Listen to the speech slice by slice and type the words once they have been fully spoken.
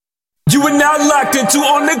You are now locked into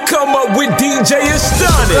On the Come Up with DJ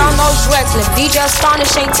Astonish. Girl knows reckless. DJ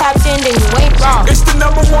Astonish ain't tapped in, then you ain't wrong. It's the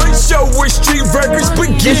 #1 show where street records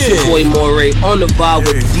begin. This your boy Moray on the bar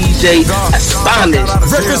with DJ Astonish.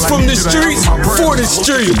 Records from the streets for the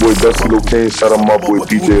streets. Your boy Dusty Lil Kane, shout out my boy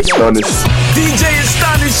DJ Astonish. DJ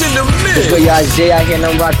Astonish in the mix. Yo, y'all Jay out here and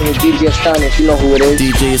I'm rocking with DJ Astonish. You know who it is.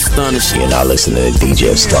 DJ Astonish. And I listen to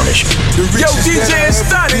DJ Astonish. Yo, DJ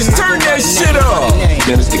Astonish, turn that shit up.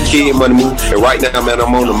 Man, it's the Kid Money Move, and right now, man,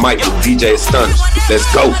 I'm on the mic with DJ Astonish. Let's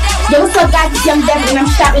go. Yo, what's up, guys? It's Young Devin, and I'm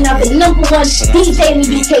shouting out the #1 DJ in the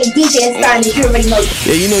UK, DJ Astonish. You already know.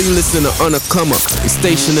 Yeah, you know you listen to On the Come Up, the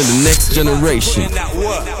station of the next generation.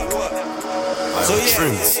 So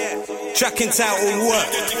yeah, track and title work.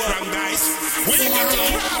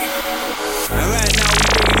 And right now we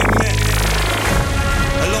bringing it back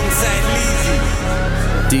alongside Leezy.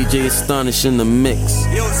 DJ Astonish in the mix.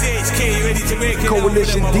 Yo, CHK, you ready to make it?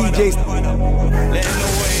 Coalition DJs. Let them know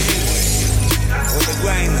what it is. What the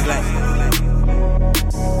grind's like.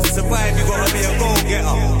 To survive, you gotta be a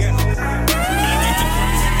go-getter.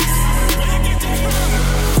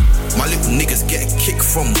 My little niggas get a kick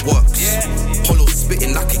from works. Hollow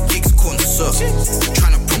spitting like a gigs concert.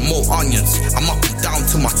 Trying to promote onions. I'm up and down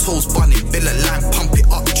to my toes bunning. Bill a line, pump it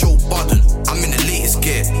up, Joe Budden. I'm in the latest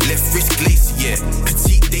gear. Left wrist glacier.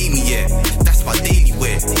 Petite Damie, yeah. That's my daily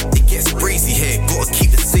wear. It gets brazy here. Gotta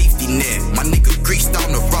keep the safety near. My nigga greased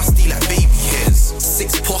down the rusty like baby hairs.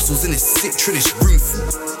 6 parcels in a citronish room full.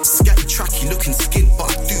 Scatty tracky looking skint, but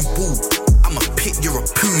I do ball. I'm a pit, you're a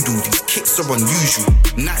poodle. These kicks are unusual.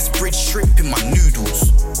 Nice bridge shrimp in my noodles.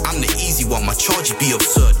 I'm the easy one, my charge be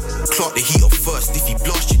absurd. Clark the heat up first, if you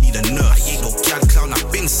blast you need a nurse. I ain't no gang clown, I've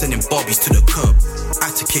been sending Barbies to the curb. I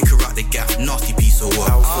had to kick her out the gap, nasty piece of work.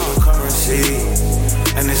 Out for the currency,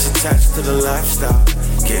 and it's attached to the lifestyle.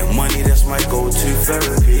 Getting money, that's my go-to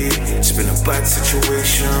therapy. It's been a bad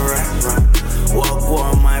situation, right?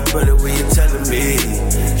 What am I, brother, what you telling me?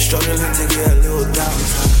 Struggling to get a little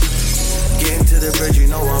downtime. Getting to the bridge, you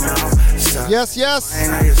know I'm out. Yes.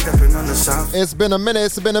 It's been a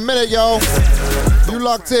minute, yo. You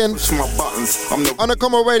locked in. On the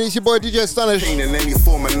Come On Radio, it's your boy DJ Astonish.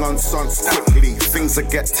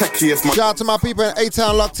 Shout out to my people in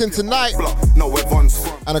A-Town locked in tonight.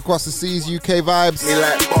 And across the seas, UK vibes.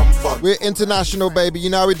 We're international, baby. You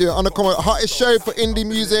know how we do it. On the Come On, hottest show for indie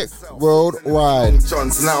music worldwide.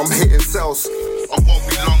 Now I'm hitting cells.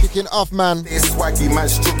 Kicking off, man.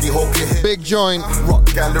 Big joint.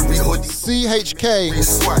 CHK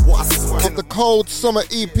of the Cold Summer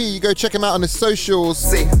EP. You go check him out on the socials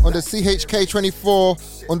on the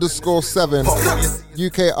CHK24_7.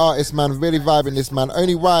 UK artist, man. Really vibing this, man.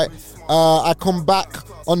 Only right. I come back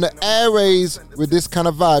on the airways with this kind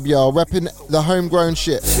of vibe, yo. Repping the homegrown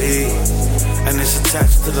shit. And it's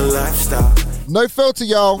attached to the lifestyle. No filter,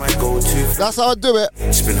 y'all. That's how I do it.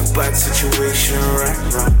 It's been a bad situation, right?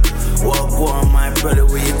 What am I, brother,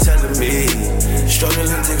 what you telling me?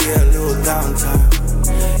 Struggling to get a little downtime.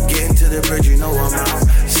 Getting to the bridge, you know I'm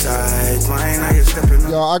outside. Mine, I stepping.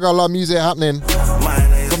 Yo, I got a lot of music happening.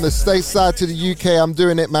 From the stateside to the UK, I'm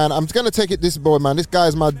doing it, man. I'm just gonna take it this boy, man. This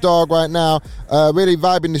guy's my dog right now. Really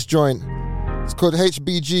vibing this joint. It's called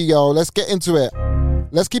HBG, yo. Let's get into it.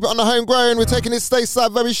 Let's keep it on the homegrown. We're taking it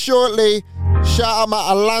stateside very shortly. Shout out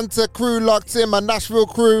my Atlanta crew locked in, my Nashville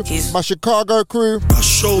crew, my Chicago crew.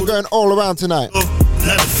 We're going all around tonight.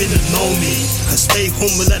 Let the feeling know me. I stay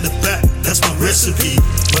humble at the back, that's my recipe.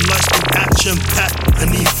 My life's been action-packed, I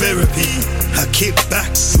need therapy. I kick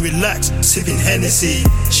back, relax, sipping Hennessy.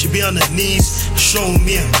 She be on her knees, showing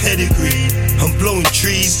me a pedigree. I'm blowing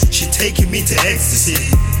trees, she taking me to ecstasy.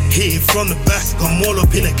 Hitting from the back, I'm all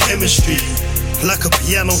up in the chemistry. Like a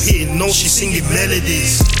piano hitting notes, she singing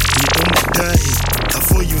melodies. You know me dirty, I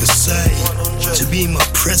thought you were say. To be in my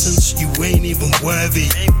presence, you ain't even worthy.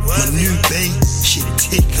 My new babe, she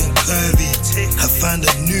thick and curvy. I found a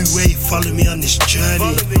new way, follow me on this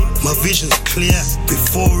journey. My vision's clear,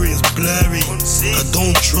 before it's blurry. I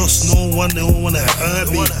don't trust no one, they don't wanna hurt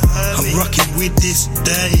me. I'm rocking with this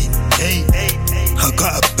day, hey. I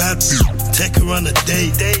got a bad bitch, take her on a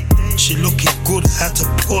date. She looking good, had to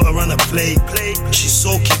put her on a plate. She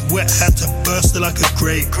soaking wet, had to burst her like a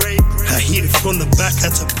grape. I hit it from the back,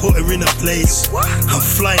 had to put her in a place. I'm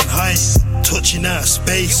flying high, touching out of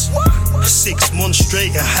space. 6 months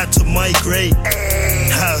straight, I had to migrate.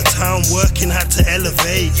 Out of town working, had to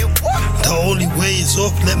elevate. The only way is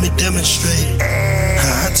up, let me demonstrate. I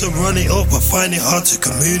had to run it up, I find it hard to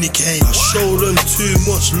communicate. I show them too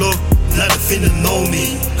much love, like the finna know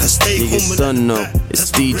me. I stay Niggas home done know.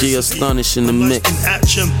 It's DJ Astonish in the mix.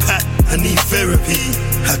 Action packed, I need therapy.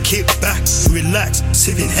 I kick back, relax,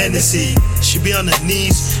 sipping Hennessy. She be on her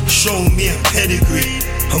knees, showing me a pedigree.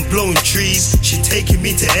 I'm blowing trees, she taking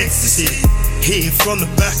me to ecstasy. Hitting from the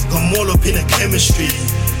back, I'm all up in her chemistry.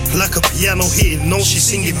 Like a piano hitting notes, she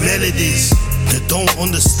singing melodies. They don't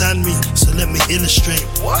understand me, so let me illustrate.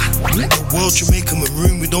 The world you make 'em a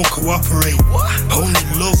room, we don't cooperate. Only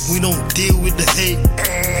love, we don't deal with the hate.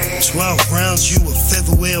 12 rounds, you a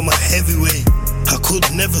featherweight, I'm a heavyweight. I could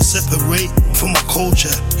never separate from my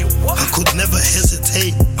culture. I could never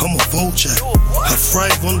hesitate, I'm a vulture. I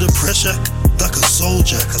thrive under pressure like a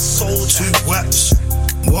soldier. 2 whaps,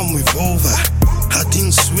 1 revolver. I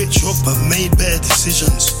didn't switch up, I made better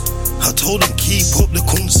decisions. I told them keep up, they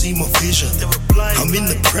couldn't see my vision. I'm in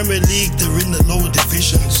the Premier League, they're in the lower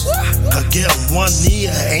divisions. I get on one knee,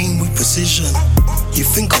 I aim with precision. You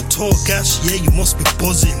think I'll talk gas? Yeah, you must be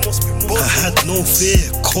buzzing. I had no fear,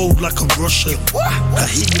 cold like a Russian. I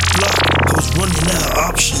hit you block, I was running out of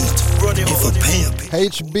options. If I pay a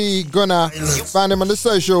HB Gunner, find him on the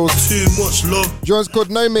socials. Too much love. Jones called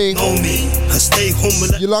Know Me. I stay home.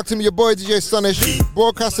 You locked in with your boy DJ Astonish,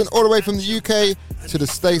 broadcasting all the way from the UK to the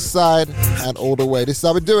stateside and all the way. This is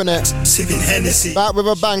how we're doing it. Sipping Hennessy. Back with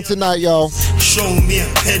a bang tonight, yo. Show me a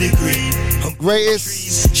pedigree.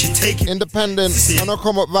 Greatest independent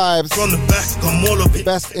come up vibes. From the back, I'm all up.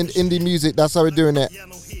 Best in indie music. That's how we're doing it.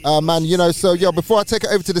 Man, you know, so yo, before I take it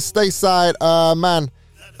over to the stateside, man,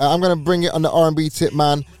 I'm gonna bring it on the R&B tip,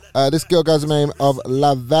 man. This girl goes by the name of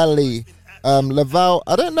Lavallee. Laval,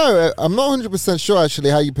 I don't know, I'm not 100% sure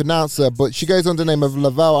actually how you pronounce her, but she goes under the name of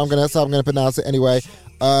Laval. That's how I'm gonna pronounce it anyway.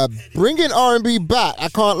 Bringing R&B back, I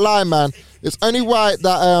can't lie, man. It's only right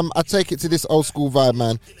that I take it to this old school vibe,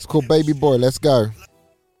 man. It's called Baby Boy. Let's go.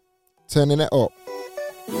 Turning it up.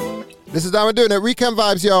 This is how we're doing it. Weekend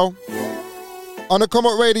vibes, yo. On the Come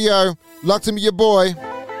Up Radio, locked in with your boy.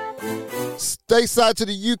 Stateside to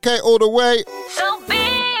the UK all the way. So be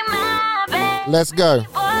my baby. Let's go.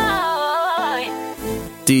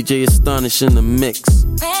 DJ Astonish in the mix.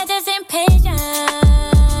 Practice and patience,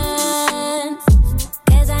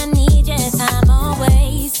 'cause I need your time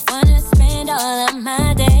always. Wanna spend all of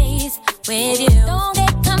my days with you. Don't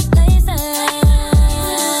get complacent.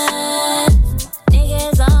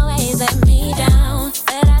 Niggas always let me down,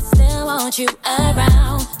 but I still want you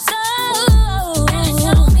around. So gotta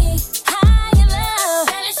show me how you love.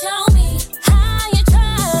 Gotta show me how you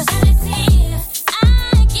trust. Gotta see if I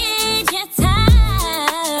get your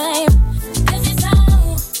time. 'Cause it's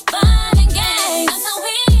all fun and games. So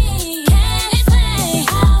we can explain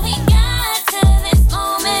how we got to this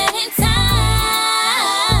moment in time.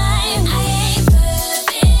 I ain't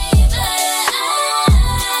perfect, but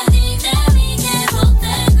I think that we can both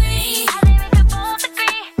agree. I think we could both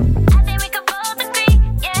agree. I think we could both agree.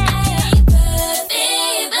 Yeah. I ain't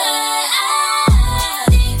perfect, but I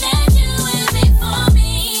think that you were made for me.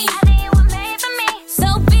 I think you were made for me. So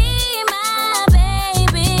be my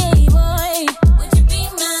baby boy. Would you be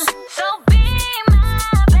my? So be my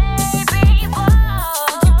baby boy.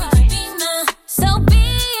 Would you be my? So be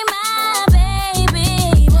my baby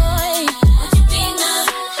boy. Would you be my?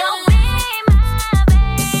 So be my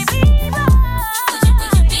baby boy. Would you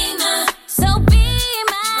be my? So be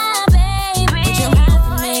my baby. Would you ride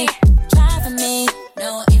for me? Try for me. No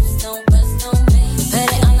ifs, no buts, no maybe. Put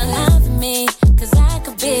it on the line for me, 'cause I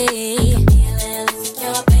could be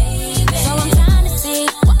your baby. So I'm trying to see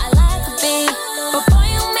what I like to be. But boy,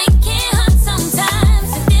 you make it hard sometimes.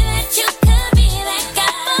 And then that you could be that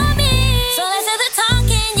guy for me. So let's do the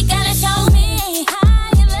talking. You gotta show me how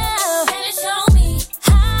you love. Gotta show me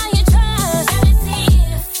how you trust. Gotta see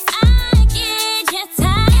if I get your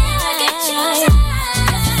time. I get your time.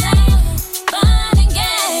 'Cause it's all fun and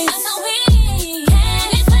games. So we can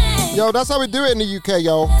explain Yo, that's how we do it in the UK,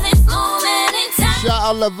 yo. this moment in time. Shout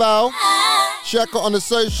out Laval. Check it on the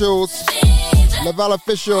socials. Laval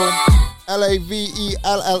Official. Lavelle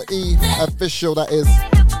Official, that is.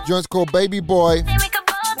 Joint's called Baby Boy.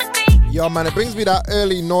 Yo, man, it brings me that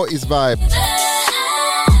early noughties vibe.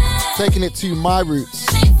 Taking it to my roots.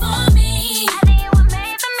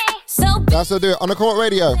 That's how I do it on the Come Up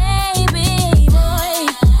Radio.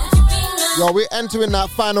 Yo, we're entering that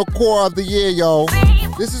final quarter of the year, yo.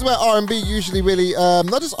 This is where R&B usually really,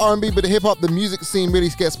 not just R&B, but the hip-hop, the music scene really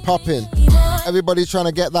gets popping. Everybody's trying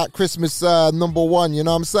to get that Christmas number one, you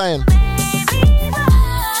know what I'm saying?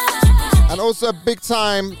 And also big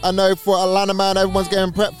time, I know, for Atlanta, man. Everyone's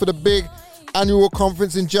getting prepped for the big annual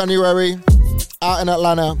conference in January out in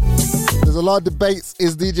Atlanta. There's a lot of debates.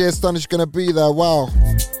 Is DJ Astonish going to be there? Wow.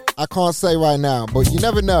 I can't say right now, but you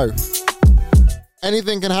never know.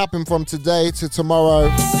 Anything can happen from today to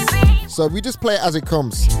tomorrow. So we just play it as it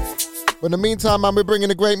comes. But in the meantime, man, we're bringing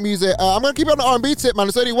the great music. I'm going to keep it on the R&B tip, man.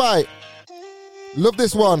 It's only white. Love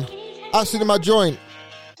this one. Actually in my joint.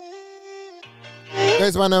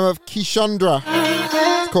 There's my name of Kishandra.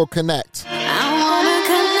 It's called Connect.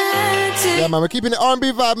 Yeah, man, we're keeping it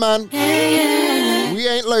R&B vibe, man. We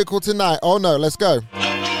ain't local tonight. Oh, no, let's go. Lord,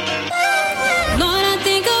 I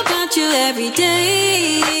think about you every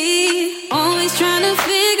day. Always trying to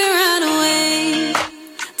figure out a way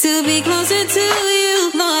to be closer to you.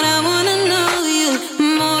 Lord, I want to know you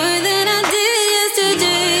more than I did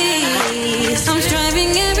yesterday. I'm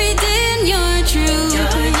striving every day and you're true.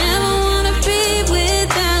 Never want to be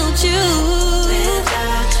without you.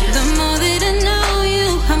 The more that I know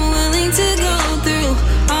you, I'm willing to go through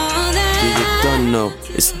all that. You don't know.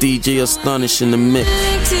 It's DJ Astonish in the mix.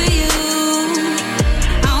 To you,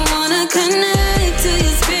 I wanna connect to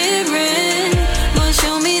your spirit. Lord,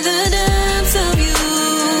 show me the depths of you.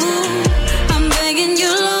 I'm begging you,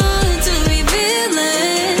 Lord, to reveal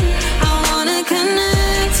it. I wanna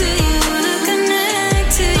connect to you. I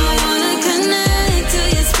wanna connect to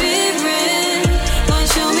your spirit. Lord,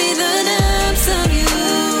 show me the depths of you.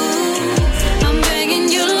 I'm begging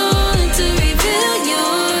you, Lord, to reveal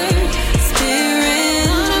your spirit.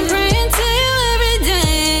 Lord, I'm praying to you every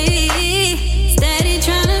day. Steady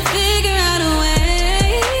trying to figure out a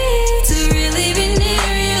way to really be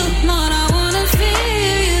near you. Lord, I wanna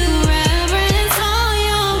feel you. Reverence all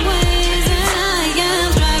your ways. And I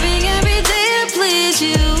am striving every day to please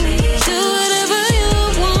you. Do whatever you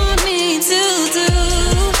want me to do.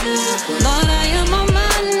 Lord, I am on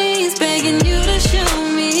my knees begging you to show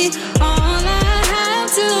me all I have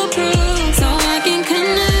to prove so I can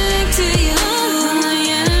connect to you.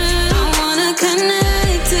 Yeah, I wanna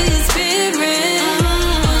connect to your spirit.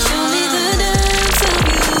 Lord, show me the depths of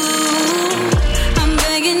you. I'm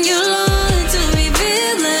begging you, Lord, to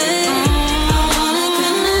reveal it. I wanna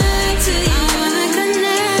connect to you. I wanna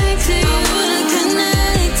connect to you. I wanna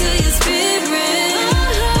connect to your spirit.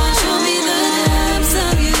 Lord, show me the depths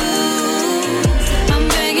of you. I'm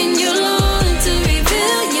begging you, Lord, to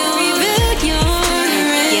reveal your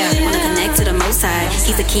Yeah, wanna connect to the Most High.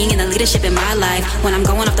 He's the king and the leadership in my life. When I'm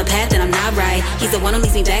going off the path, then I'm not right. He's the one who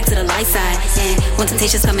leads me back to the light side. And when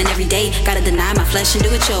temptation's coming every day, gotta deny my flesh and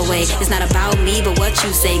do it your way. It's not about me, but what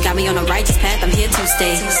you say. Got me on a righteous path, I'm here to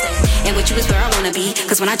stay. And with you is where I wanna be.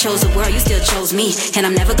 Cause when I chose the world, you still chose me. And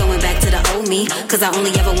I'm never going back to the old me. Cause I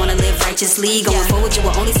only ever wanna live righteously. Going forward, you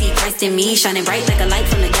will only see Christ in me. Shining bright like a light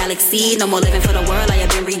from the galaxy. No more living for the world, I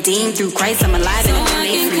have been redeemed. Through Christ, I'm alive and I've been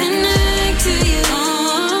made free. connect to you.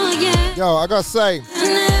 Oh, yeah. Yo, I gotta say,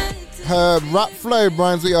 her rap flow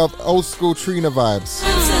reminds me of old school Trina vibes.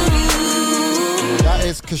 That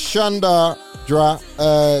is Kashanda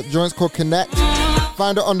joint's called Connect.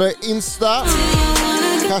 Find it on the Insta.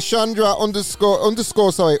 Kashandra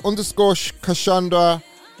Kashandra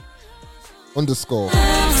 _.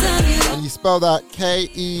 And you spell that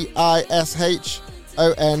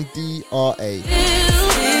KEISHONDRA.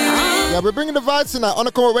 Yeah, we're bringing the vibes tonight on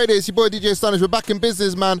the Come Up Radio. It's your boy DJ Astonish. We're back in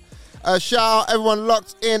business, man. Shout out everyone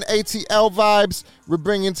locked in ATL vibes. We're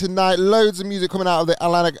bringing tonight loads of music coming out of the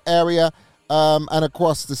Atlantic area and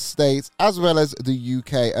across the States as well as the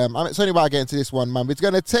UK. It's only why I get into this one, man. We're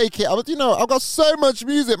going to take it. I've got so much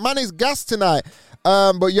music. Man, it's gas tonight.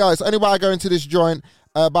 But yeah, it's only why I go into this joint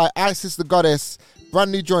by Isis the Goddess.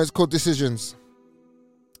 Brand new joint. It's called Decisions.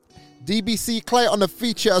 DBC Clay on the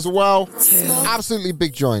feature as well. Absolutely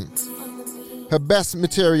big joint. Her best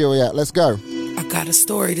material yet. Let's go. I got a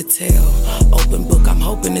story to tell. Open book, I'm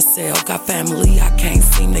hoping to sell. Got family I can't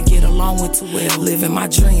seem to get along with too well. Living my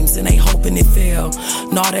dreams and they hoping it fail.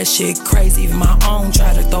 Nah, that shit crazy. Even my own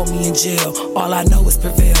try to throw me in jail. All I know is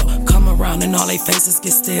prevail. Come around and all they faces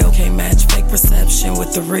get stale. Can't match fake perception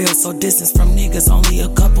with the real. So distance from niggas, only a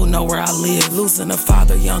couple know where I live. Losing a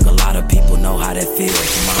father young, a lot of people know how that feels.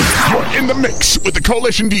 You're in the mix with the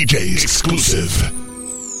Coalition DJs exclusive.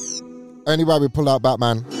 Only why we pull out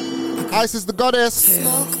Batman. Isis the Goddess.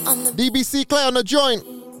 DBC Clay on the joint.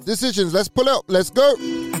 Decisions. Let's pull up. Let's go.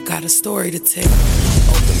 I got a story to tell.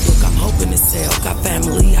 Open book, I'm hoping to sell. Got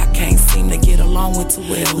family I can't seem to get along with too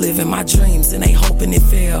well. Living my dreams and they hoping it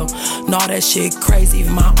fail. Nah, that shit crazy.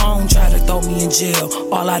 Even my own try to throw me in jail.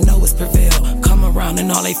 All I know is prevail. Come around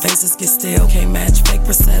and all they faces get still. Can't match fake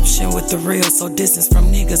perception with the real. So distance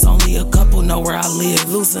from niggas, only a couple know where I live.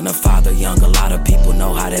 Losing a father young, a lot of people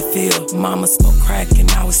know how that feel. Mama smoked crack and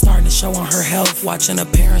now it's starting to show on her health. Watching a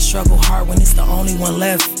parent struggle hard when it's the only one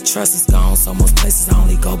left. Trust is gone, so most places I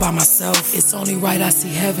only go by myself. It's only right I see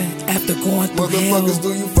heaven after going through hell. Motherfuckers,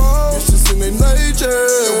 do you fall? It's just in their nature.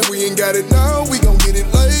 If we ain't got it now, we gon' get it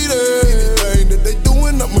later. Anything that they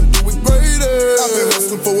doing, I'ma do it greater. I've been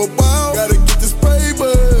hustling for a while, gotta get this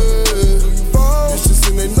paper. Do you fall? It's just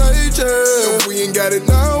in their nature. If we ain't got it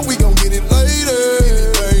now, we gon' get it later.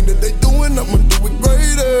 Anything that they doing, I'ma do it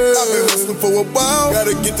greater. I've been hustling for a while,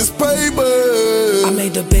 gotta get this paper. I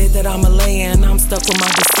made the bed that I'ma lay in. I'm stuck with my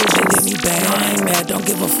decision. Get me back. I ain't mad, don't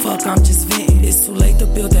give a fuck. I'm just venting. It's too late to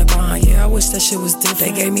build that bond. Yeah, I wish that shit was different.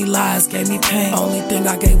 They gave me lies, gave me pain. Only thing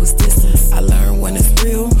I gave was distance. I learned when it's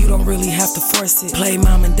real, you don't really have to force it. Play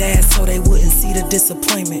mom and dad so they wouldn't see the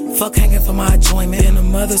disappointment. Fuck hanging for my enjoyment. Being a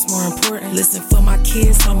mother's more important. Listen for my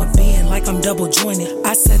kids, I'm a being like I'm double jointed.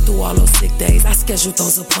 I sat through all those sick days. I scheduled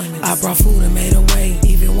those appointments. I brought food and made a way,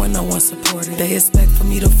 even when no one supported. They expect for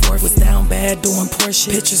me to forfeit. Was down bad doing poor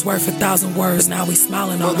shit. Pictures worth 1,000 words. Now we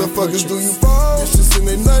smiling on our portraits. Motherfuckers, do you fall? It's just in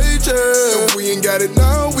their nature. If we ain't got it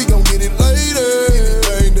now, we gon' get it later.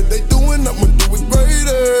 Anything that they doing, I'ma do it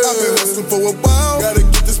greater. I've been hustling for a while, gotta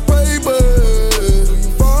get this paper. Do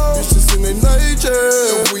you fall? It's just in their nature.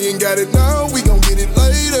 If we ain't got it now, we gon' get it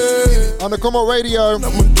later. On the Come On Radio,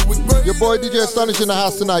 your boy DJ Astonish in the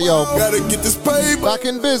house tonight, yo. Gotta get this paper. Back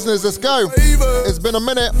in business, let's go. It's been a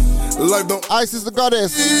minute. Ice is the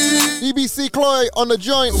goddess. DBC Chloe on the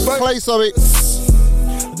joint. Clay, sorry.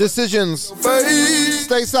 Decisions.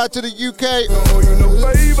 Stateside to the UK.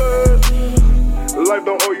 Life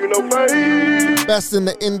don't owe you no favor. Best in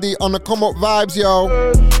the indie on the Come Up vibes, yo.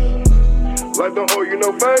 Life don't owe you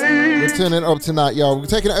no favor. We're turning it up tonight, yo. We're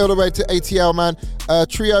taking it all the way to ATL, man.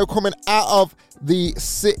 Trio coming out of the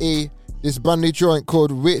city. This brand new joint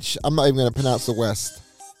called Rich. I'm not even going to pronounce the West.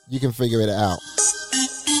 You can figure it out.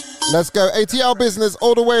 Let's go. ATL business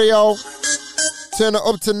all the way, yo. Turn it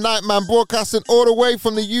up tonight, man. Broadcasting all the way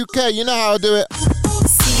from the UK. You know how I do it.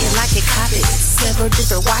 See it like it copy. Several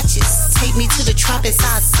different watches. Take me to the tropics.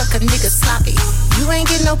 I suck a nigga sloppy. You ain't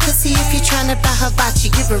get no pussy if you tryna buy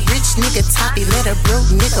hibachi. Give a rich nigga toppy. Let a broke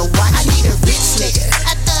nigga watch. I need a rich nigga.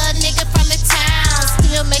 A thug nigga from the town.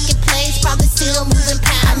 Still making plays. Probably still moving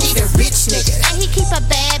pounds. I need a rich nigga. And he keep a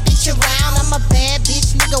bad bitch around. I'm a bad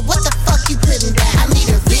bitch nigga. What the fuck you putting down? I need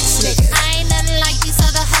a rich nigga. I ain't nothing like these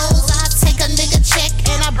other hoes. I take a nigga check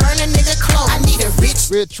and I burn a nigga clothes. I need a rich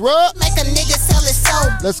what? Make a nigga sell his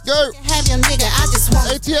soul. Let's go. Have your nigga, I just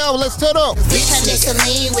want ATL, let's turn up. Rich nigga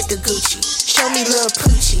lean with the Gucci. Show me lil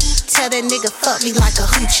Poochie. Tell that nigga fuck me like a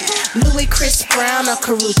hoochie. Louis, Chris Brown, or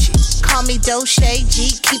Carucci. Call me Doche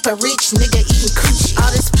G. Keep a rich nigga eating coochie.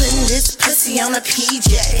 All this putting this pussy on a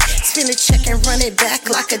PJ. Spin a check and run it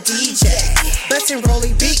back like a DJ. Bustin'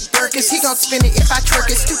 rolling big burgers. He gon' spin it if I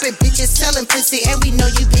twerk it. Stupid bitches selling pussy and we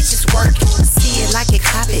know you bitches working. See it like it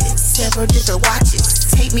copy. Several different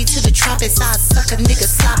watches. Take me to the tropics. I suck a nigga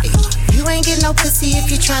sloppy. You ain't get no pussy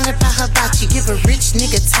if you tryna buy hibachi. Give a rich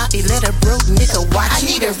nigga toppy. Let a broke nigga watch. I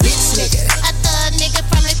need a rich nigga. A thug nigga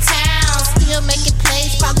from the town. Still making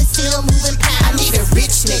plays. Probably still moving pounds. I need a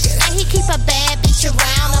rich nigga. And he keep a bad bitch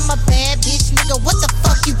around. I'm a bad bitch nigga. What the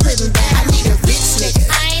fuck you putting down? I need a rich nigga.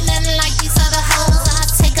 I ain't nothing like these other hoes. I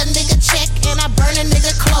take a nigga check and I burn a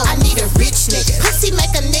nigga clothes. I need a rich nigga. Pussy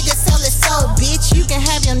make a nigga sell his soul. Bitch, you can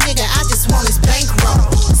have your nigga. I just want his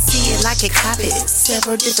bankroll. See it like it copy.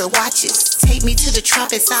 Several different watches. Take me to the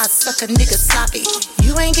tropics. I suck a nigga sloppy.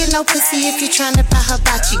 You ain't get no pussy if you tryna buy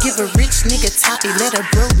hibachi. Give a rich nigga toppy. Let a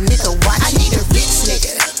broke nigga watch. I need a rich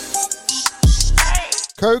nigga.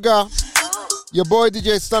 Koga, your boy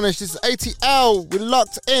DJ Astonish. This is ATL. We're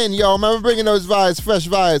locked in, yo. Man, we're bringing those vibes, fresh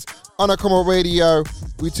vibes on a Come On Radio.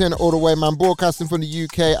 We turn it all the way, man. Broadcasting from the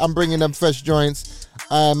UK. I'm bringing them fresh joints.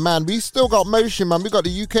 Man, we still got motion, man. We got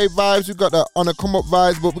the UK vibes. We got the on a Come Up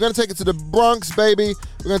vibes. But we're going to take it to the Bronx, baby.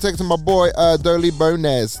 We're going to take it to my boy, Dolly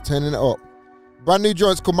Bonez. Turning it up. Brand new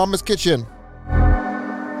joints called Mama's Kitchen.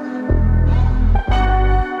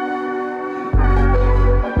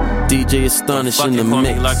 DJ Astonish in the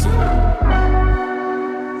mix.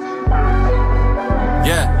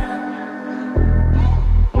 Yeah.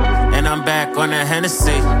 And I'm back on that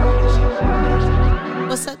Hennessy.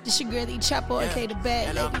 What's up, this your girl, the Chopper, aka the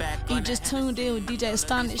Bad Lady. You just tuned in with DJ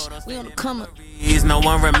Astonish. We on the come up. No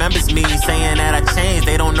one remembers me saying that I changed.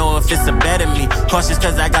 They don't know if it's a better me. Cautious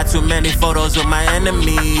cause I got too many photos with my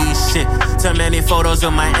enemies. Shit, too many photos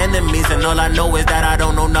with my enemies. And all I know is that I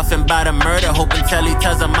don't know nothing about a murder. Hoping Telly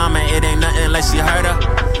tells her mama it ain't nothing like she heard her.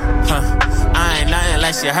 I I ain't nothing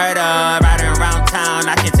like she heard of. Riding around town,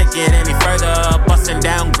 I can't take it any further. Busting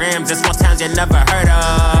down grams in small towns you never heard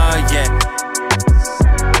of, yeah.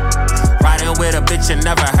 Riding with a bitch you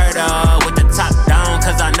never heard of. With the top down,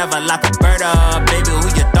 cause I never lock a bird up. Baby, who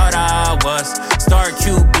you thought I was? Star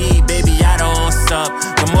QB, baby, I don't suck.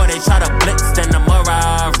 The more they try to blitz, then the more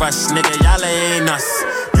I rush. Nigga, y'all ain't us.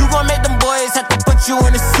 You gon' make them boys have to put you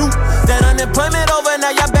in a suit. That unemployment over,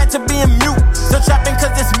 now y'all back to being mute. Still trapping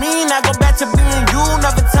cause it's me, now go back to being you.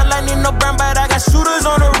 Never tell I need no brand, but I got shooters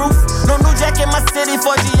on the roof. No new jack in my city,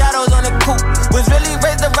 4 Giottos on the coupe. Was really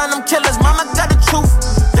raised around them killers, mama got the truth.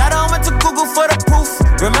 Y'all done went to Google for the proof.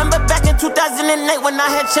 Remember back in 2008 when I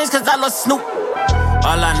had changed cause I lost Snoop.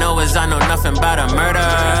 All I know is I know nothing about a murder.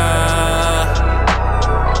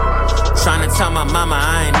 Tryna tell my mama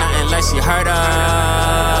I ain't nothing like she heard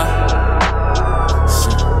of.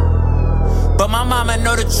 But my mama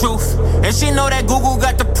know the truth, and she know that Google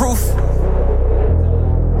got the proof.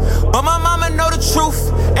 But my mama know the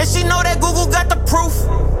truth, and she know that Google got the proof.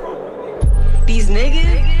 These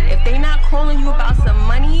niggas, if they not calling you about some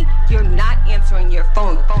money, you're not answering your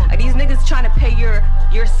phone. Are these niggas trying to pay your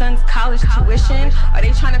son's college tuition? Are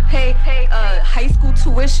they trying to pay high school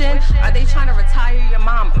tuition? Are they trying to retire your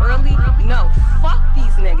mom early? No, fuck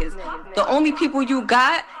these niggas. The only people you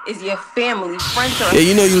got is your family, friends, or... Yeah,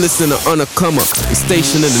 you know you listen to On a Come Up, the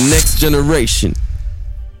station of the next generation.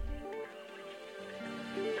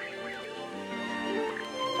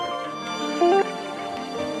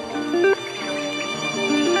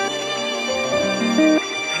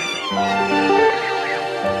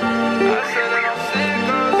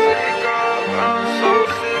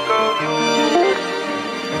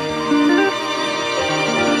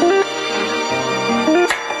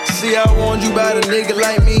 See, I warned you about a nigga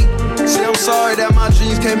like me. See, I'm sorry that my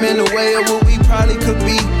dreams came in the way of what we probably could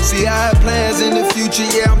be. See, I had plans in the future,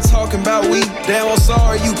 yeah, I'm talking about we. Damn, I'm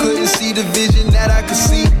sorry you couldn't see the vision that I could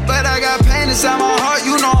see. But I got pain inside my heart,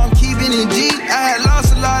 you know I'm keeping it G. I had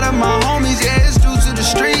lost a lot of my homies, yeah, it's due to the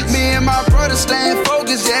street. Me and my brother staying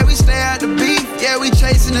focused, yeah, we stay at the beat. Yeah, we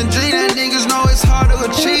chasing a dream that niggas know it's hard to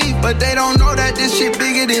achieve. But they don't know that this shit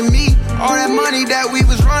bigger than me. All that money that we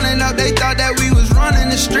was running up, they thought that we was running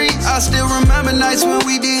the streets. I still remember nights when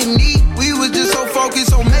we didn't eat. We was just so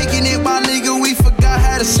focused on making it, my nigga, we forgot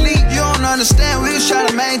how to sleep. You don't understand, we was trying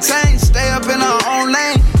to maintain, stay up in our own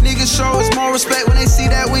lane. Niggas show us more respect when they see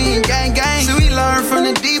that we in gang. See, we learn from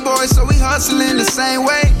the D-boys, so we hustling the same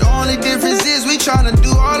way. The only difference is we tryna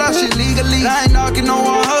do all our shit legally. I ain't knocking on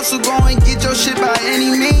our hustle, go and get your shit by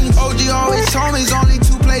any means. OG always told me it's only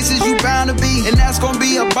 2 places you bound to be, and that's gonna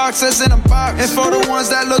be a box that's in a box. And for the ones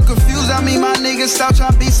that look confused, I mean my niggas, stop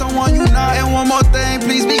trying to be someone you not. And one more thing,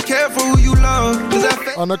 please be careful who you love, cause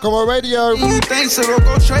that On the Come On Radio. You think so,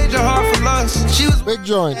 go trade your heart for lust. She was big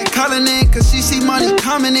joint calling in cause she see money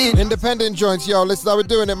coming in. Independent joints, yo, listen how we're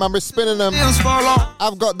doing it, man. We're spinning them.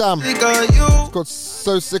 I've got them. It's called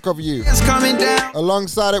So Sick of You. It's coming down.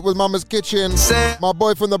 Alongside it with Mama's Kitchen, my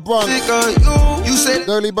boy from the Bronx, you said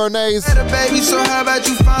Dirty Bernays. Baby, so how about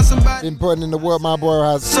you find somebody? Been putting in the work, my boy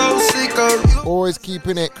has. So sick of you. Always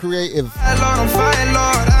keeping it creative. Lord, I'm fighting,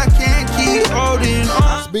 Lord, I can't keep holding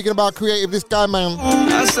on. Speaking about creative, this guy, man,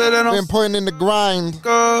 I said that been putting in the grind.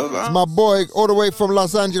 It's my boy, all the way from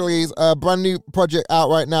Los Angeles. Brand new project out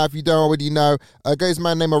right now, if you don't already know. Guy's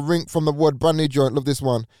man named A Rink from the Wood, brand new joint. Love this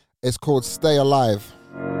one. It's called Stay Alive.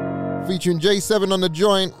 Featuring J7 on the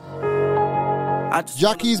joint.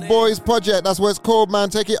 Jackie's Boys Project, that's what it's called, man.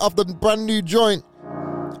 Take it off the brand new joint.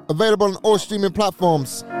 Available on all streaming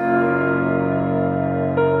platforms.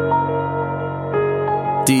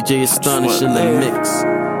 DJ Astonish in the mix.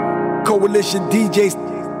 Coalition DJs.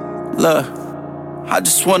 Look, I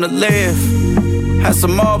just wanna live. Have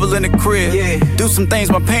some marble in the crib. Yeah. Do some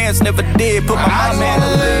things my parents never did. Put my mama on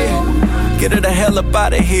the lid. Get her the hell up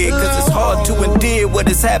out of here. Cause it's hard to endure what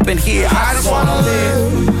has happened here. I just wanna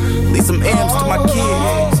live. Leave some M's to my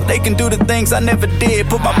kids so they can do the things I never did.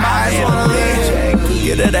 Put my mind on the lid.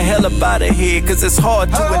 Get her the hell up out of here. Cause it's hard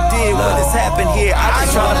to endure what has happened here. I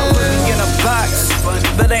just wanna put me in a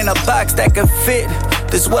box, but ain't a box that can fit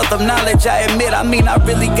this wealth of knowledge, I admit, I mean I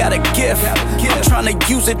really got a gift. I'm trying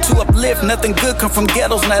to use it to uplift. Nothing good come from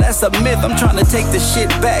ghettos, now that's a myth. I'm trying to take this shit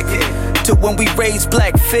back to when we raised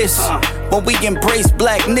black fists, when we embrace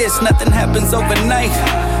blackness. Nothing happens overnight,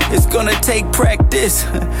 it's gonna take practice.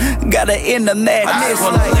 Gotta end the madness. I just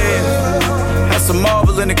wanna live, have some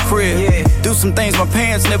marble in the crib, do some things my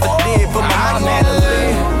parents never did. Put my mama on the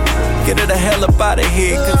lid. Get her the hell up out of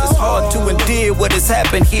here, cause it's hard to endure what has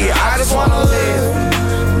happened here. I just wanna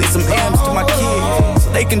live, leave some M's to my kids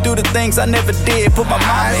so they can do the things I never did. Put my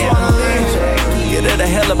mind on the lid. Get Get her the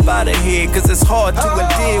hell up out of here, cause it's hard to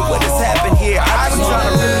endure what has happened here. I just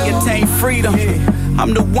wanna really attain freedom.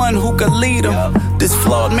 I'm the one who can lead them. This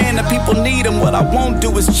flawed man, the people need him. What I won't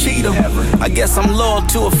do is cheat him. I guess I'm loyal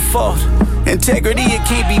to a fault. Integrity, it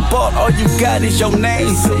can't be bought. All you got is your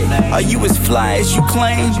name. Are you as fly as you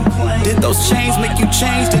claim? Did those chains make you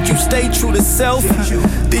change? Did you stay true to self?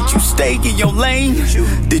 Did you stay in your lane?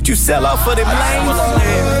 Did you sell out for them lanes?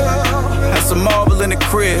 Have some marble in the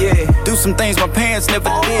crib. Do some things my parents never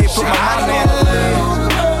did. Put my mama in the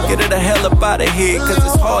lid. Get her the hell up out of here, cause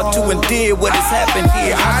it's hard to endure what has happened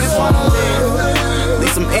here. I just wanna live.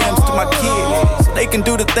 Leave some M's to my kids, so they can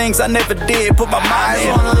do the things I never did. Put my mind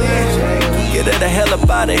in the lid. Get her the hell up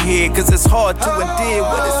out of here, cause it's hard to endure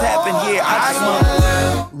what has happened here. I just wanna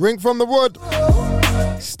live. Ring from the wood.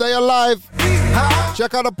 Stay alive.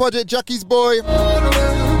 Check out the project Jackie's Boy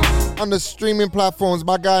on the streaming platforms.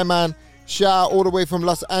 My guy, man. Shout out all the way from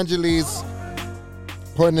Los Angeles.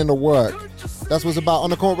 Putting in the work. That's what's about on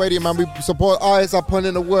the Corner Radio, man. We support artists. I put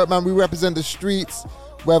in the work, man. We represent the streets,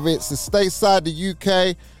 whether it's the stateside, the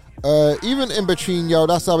UK, even in between, yo.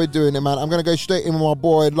 That's how we're doing it, man. I'm gonna go straight in with my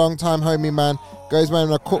boy, long time homie, man. Goes man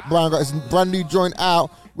in a Cook Brown, got his brand new joint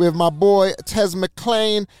out with my boy Tez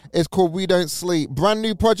McLean. It's called We Don't Sleep. Brand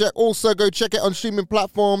new project. Also, go check it on streaming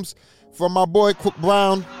platforms from my boy Cook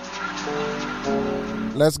Brown.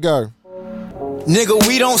 Let's go. Nigga,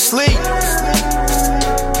 we don't sleep.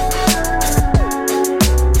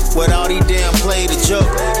 With all these damn play the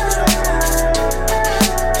joke.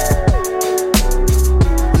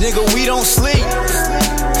 Nigga, we don't sleep.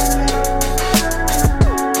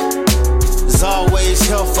 There's always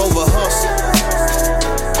health over hustle.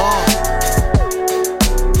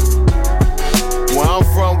 Where I'm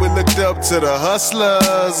from, we looked up to the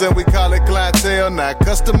hustlers, and we call it clientele, not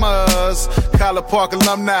customers. College Park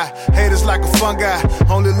alumni, haters like a fungi.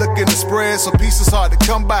 Only looking to spread, so peace is hard to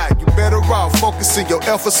come by. You better off focusing your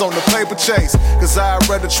efforts on the paper chase, cause I'd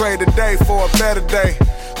rather trade a day for a better day.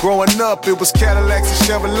 Growing up, it was Cadillacs and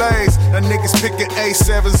Chevrolets. Now niggas picking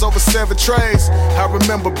A7s over 7 trays. I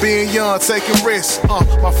remember being young, taking risks.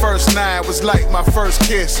 My first 9 was like my first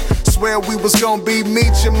kiss. Swear we was gonna be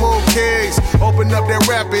meat and more kegs. Open up that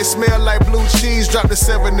wrap, it smelled like blue cheese. Dropped the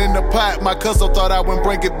 7 in the pot. My cousin thought I wouldn't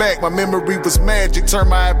bring it back. My memory was magic, turned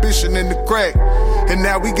my ambition into crack. And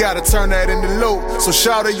now we gotta turn that into loot. So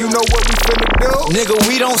shawty, you know what we finna do? Nigga,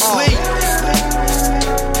 we don't sleep.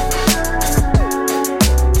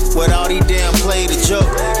 With all these damn play the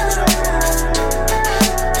joke.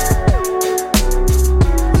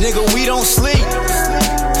 Nigga, we don't sleep.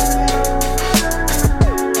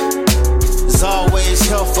 There's always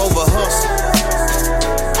health over hustle.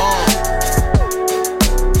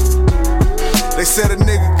 They said a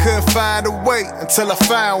nigga couldn't find a way until I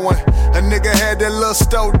found one. A nigga had that little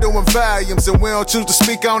stove doing volumes, and we don't choose to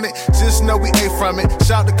speak on it, just know we ate from it.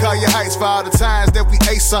 Shout to Collier Heights for all the times that we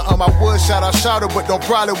ate something. I would shout out Shouter, but don't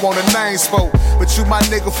probably want a name spoke. But you my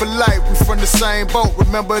nigga for life, we from the same boat.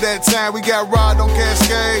 Remember that time we got robbed on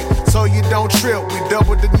Cascade? So you don't trip, we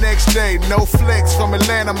doubled the next day. No flex from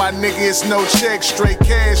Atlanta, my nigga, it's no check. Straight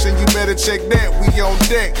cash, and you better check that, we on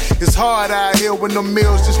deck. It's hard out here when the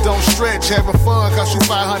meals just don't stretch. Having fun cost you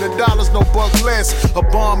 $500, no buck less. A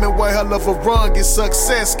bomb and what hell of a run, get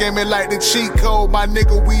success. Game it like the cheat code, my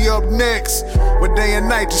nigga, we up next. But day and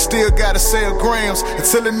night, you still gotta sell grams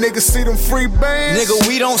until a nigga see them free bands. Nigga,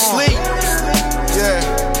 we don't sleep. Yeah.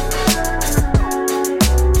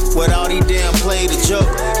 With all these damn play the joke.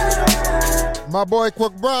 My boy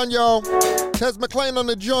Cook Brown, yo. Tez McLean on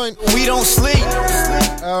the joint. We don't sleep.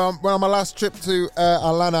 Well, on my last trip to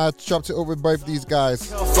Atlanta, I chopped it up with both these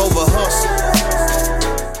guys. Over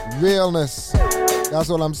hustle. Realness. That's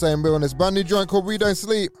all I'm saying, realness. Brand new joint called We Don't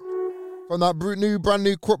Sleep. From that brand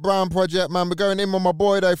new Cook Brown project, man. We're going in with my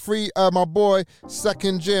boy, though. My boy,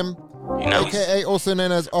 Second Jim. You know, AKA also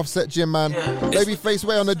known as Offset Jim, man. Babyface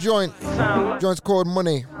Way on the joint. Joint's called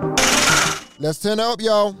Money. Let's turn it up,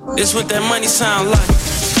 yo. This what that money sound like.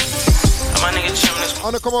 My nigga Jim, this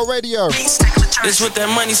on the Come On Radio. This what that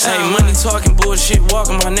money say. Money talking bullshit,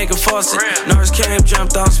 walking my nigga Fawcett. Nurse came,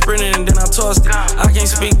 jumped off, sprinting, and then I tossed it. I can't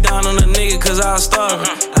speak down on a nigga cause I was starving.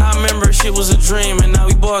 I remember shit was a dream and now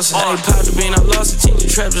we bosses. Hey, popped the bean, I lost it. Teach the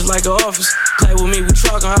trap just like an office. Play with me, we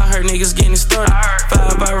talking. I heard niggas getting started.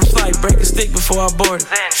 5-hour flight, break a stick before I board it.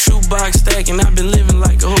 Shoebox stacking, I've been living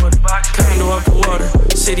like a hoarder. Condo up the water.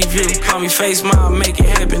 6 city view. Call me face mom, make it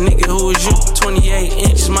happen, nigga, who is you? 28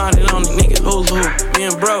 inches mounted on it, nigga, who's who? Me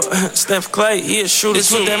and bro, Steph Clay, he a shooter.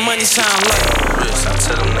 This what that money sound like. Rich, I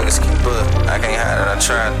tell them niggas keep up. I can't hide it, I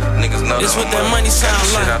tried. Niggas know this that what that money sound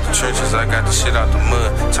like. Shit out the trenches, I got the shit out the mud.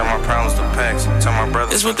 Turn my problems to packs, turn my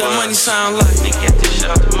brothers. This what that money sound like. Nigga, get this shit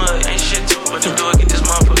out the mud, ain't shit to it, but to do it, get this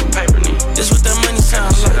motherfucking paper, nigga. This what that money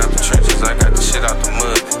sound like. Shit out the trenches, I got the shit out the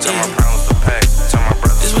mud. Turn my problems to packs, turn my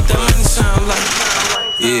brothers. This what that money sound like.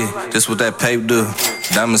 Yeah, this what that pape do.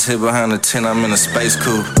 Diamonds hit behind the tent, I'm in a space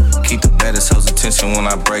coupe. Keep the baddest hoes attention when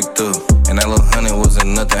I break through. And that little honey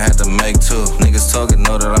wasn't nothing, had to make two. Niggas talking,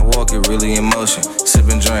 know that I walk it really in motion.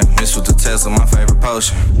 Sippin' drink, mixed with the Tesla, my favorite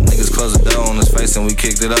potion. Niggas close the door on his face and we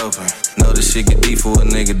kicked it open. Know this shit get deep for a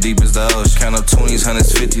nigga, deep as the ocean. Count up 20s,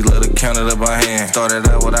 100s, 50, let her count it up by hand. Started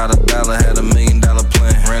out without a dollar, had $1 million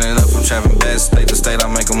plan. Ran it up from trapping bad state to state, I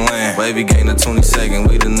make them land. Baby gained a 22nd,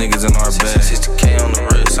 we the niggas in our bag. 60K on the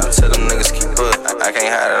wrist, I tell them niggas keep up. I can't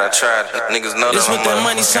hide it, I tried it. Niggas know this that what that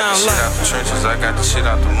money sound like. Shit out the trenches, I got the shit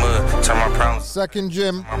out the mud. Turn my problems. Second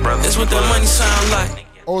Jim. This what that money sound like.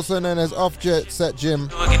 Also known as Offjet Set Jim.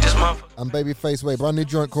 And Babyface Way. Brand new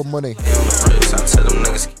joint called Money.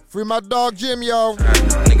 Free my dog Jim, yo.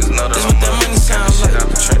 Niggas know this what that money sound like. Shit out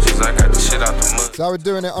the trenches, I got the shit out the mud. So we're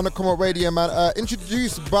doing it on the Come Up Radio, man.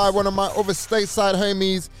 Introduced by one of my other stateside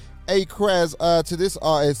homies, A-Krez, to this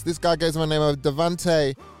artist. This guy goes by the name of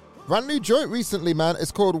Devante. Brand new joint recently, man.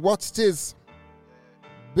 It's called What's Tis.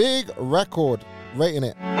 Big record. Rating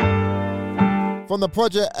it. From the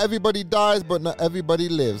project Everybody Dies, but not everybody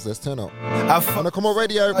lives. Let's turn up. On the Come On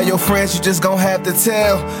Radio. Your friends, you just gon' have to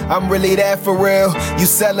tell. I'm really that for real. You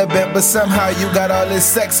celibate, but somehow you got all this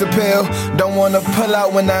sex appeal. Don't wanna pull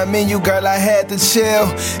out when I'm in you, girl, I had to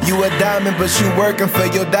chill. You a diamond, but you working for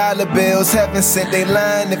your dollar bills. Heaven sent they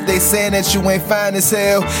line if they saying that you ain't fine as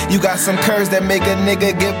hell. You got some curves that make a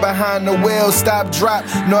nigga get behind the wheel. Stop, drop,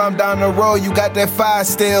 know I'm down the road, you got that fire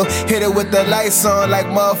still. Hit it with the lights on like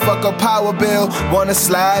motherfucker power bill. Wanna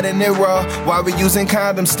slide in it raw while we using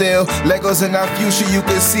condoms still. Legos in our future, you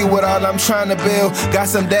can see what all I'm trying to build. Got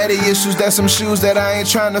some daddy issues, that's some shoes that I ain't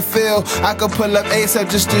trying to fill. I could pull up ASAP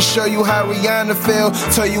just to show you how Rihanna feel.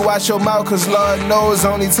 Tell you watch your mouth, cause Lord knows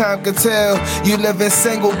only time could tell. You living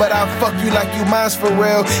single, but I'll fuck you like you mine's for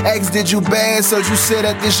real. Ex did you bad, so you said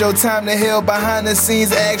that this your time to heal. Behind the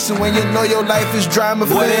scenes action when you know your life is drama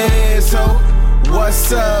filled. What it is, so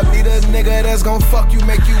what's up? Need a nigga that's gon' fuck you,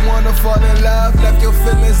 make you wanna fall in love. Left your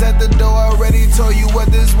feelings at the door, already told you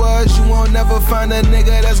what this was. You won't never find a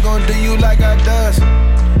nigga that's gon' do you like I does.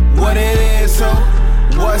 What it is, so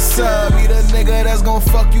what's up? Need a nigga that's gon'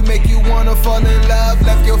 fuck you, make you wanna fall in love.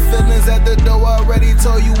 Left your feelings at the door, already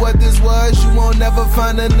told you what this was. You won't never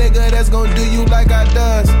find a nigga that's gon' do you like I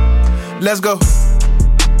does. Let's go.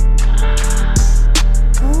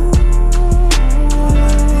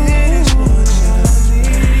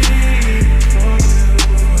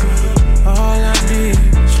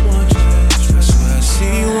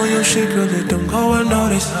 Shit, girl, it don't go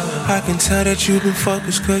unnoticed. I can tell that you've been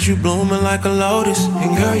focused, cause you blooming like a lotus.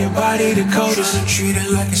 And girl, your body the coldest. Treat it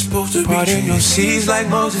like it's supposed to be. Parting your seeds like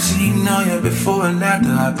Moses. Eating on you before and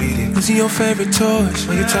after I beat it. Is it your favorite toys?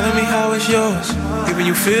 Are you telling me how it's yours? Giving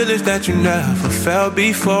you feelings that you never felt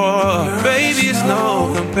before. Baby, it's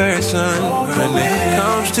no comparison when it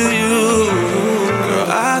comes to you. Girl,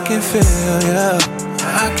 I can feel ya.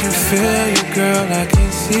 I can feel you, girl. I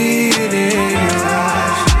can see it in your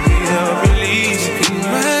eyes. Release,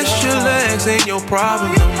 rest your legs, ain't your problem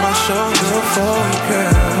on my shoulder for you,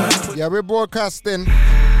 girl. Yeah, we're broadcasting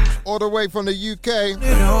all the way from the UK.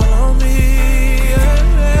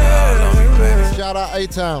 Shout out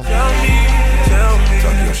A-Town.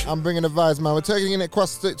 I'm bringing the vibes, man. We're taking it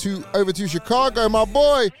across over to Chicago, my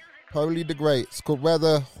boy, Holy the Great. It's called Where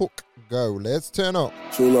the Hook Go. Let's turn up.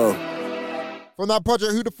 Chulo. From that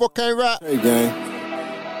project, Who the Fuck Can't Rap? Hey, gang.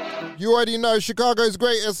 You already know Chicago's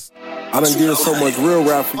greatest. I done give so much real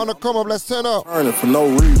rap for on the come up, let's turn up. Turning for no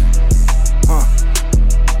reason.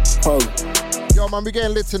 Yo, man, we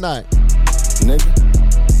getting lit tonight. Nigga.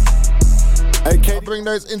 I'll bring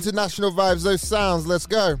those international vibes, those sounds. Let's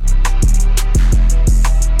go.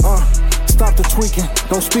 Stop the tweaking.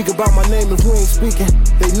 Don't speak about my name if we ain't speaking.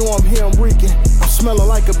 They know I'm here, I'm reeking. I'm smelling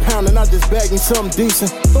like a pound and I just bagging something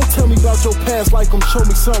decent. Don't tell me about your past like I'm show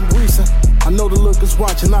me something recent. I know the lookers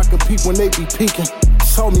watching, I compete when they be peeking.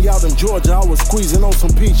 Saw me out in Georgia, I was squeezing on some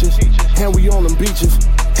peaches. And we on them beaches.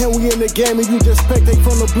 And we in the game and you just spectate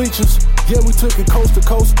from the bleachers. Yeah, we took it coast to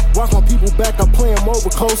coast. Watch my people back, I play them over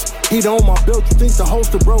close. Heat on my belt, you think the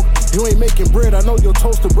holster broke. You ain't making bread, I know your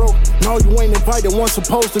toaster broke. No, you ain't invited, one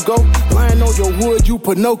supposed to go. Lying on your wood, you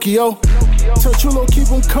Pinocchio. Tell Chulo keep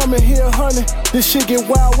them coming here, honey. This shit get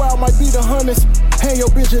wild, might be the hundreds. Hey, your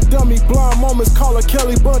bitch a dummy, blind moments, call her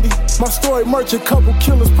Kelly Bundy. My story merchant, couple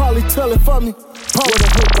killers probably tell it for me. Where the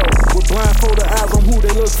hook go? With blindfolded eyes on who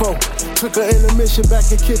they look for. Took her intermission back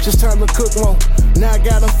in kitchen, time to cook more. Now I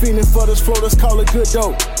got them feeling for this flow, let's call it good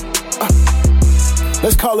dope.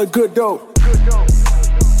 Let's call it good dope.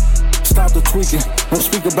 Stop the tweaking, don't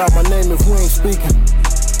speak about my name if we ain't speaking.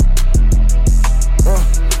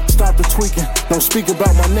 Stop the tweaking, don't speak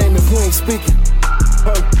about my name if we ain't speaking.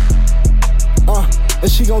 And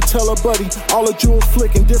she gon' tell her buddy, all the jewels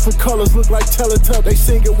flicking, different colors look like Teletubbies. They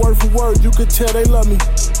sing it word for word, you could tell they love me.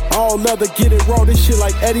 All leather, get it raw, this shit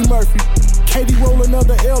like Eddie Murphy. Katie roll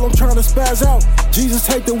another L, I'm trying to spaz out. Jesus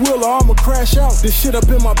take the wheel or I'ma crash out. This shit up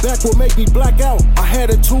in my back will make me black out. I had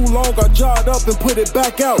it too long, I jarred up and put it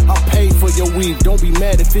back out. I paid for your weed, don't be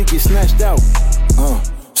mad if it gets snatched out.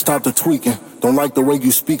 Stop the tweaking. Don't like the way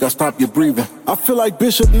you speak, I stop your breathing. I feel like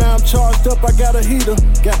Bishop, now I'm charged up, I got a heater.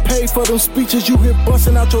 Got paid for them speeches, you hear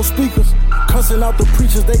busting out your speakers. Cussing out the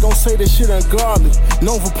preachers, they gon' say this shit ungodly.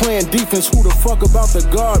 Known for playing defense, who the fuck about to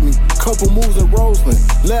guard me? Couple moves in Roseland,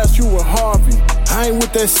 last you were Harvey. I ain't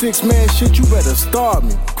with that 6-man shit, you better starve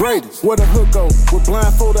me. Greatest, where the hook go? With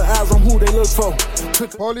blindfolded eyes on who they look for.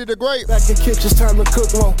 Took Paulie the Great. Back in kitchen, time to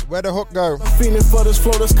cook more. Where the hook go? I'm feeling for this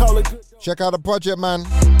flow, let's call it good. Check out the project, man.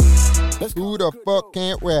 Who the fuck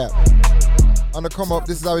can't rap? On the come up,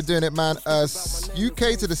 this is how we're doing it, man.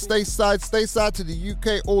 UK to the stateside to the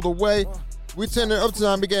UK all the way. We're turning it up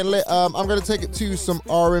tonight, we're getting lit. I'm gonna take it to some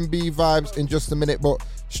R&B vibes in just a minute, but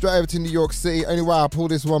straight over to New York City. Anyway, I pull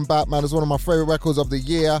this one back, man. It's one of my favorite records of the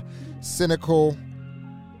year. Cynical.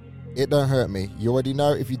 It Don't Hurt Me. You already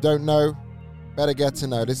know. If you don't know, better get to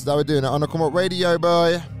know. This is how we're doing it on the come up radio,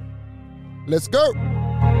 boy. Let's go.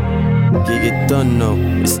 Get it done though.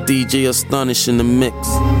 It's DJ Astonish in the mix.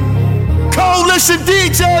 Coalition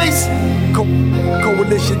DJs.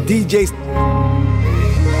 Coalition DJs.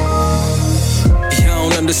 I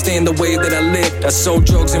don't understand the way that I lived. I sold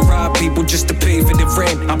drugs and robbed people just to pay for the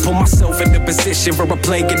rent. I put myself in the position where I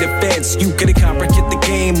play in the fence. You couldn't comprehend the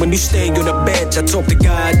game when you stay on the bench. I talk to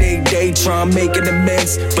God every day, try and make an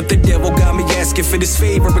amends. But the devil got me asking for this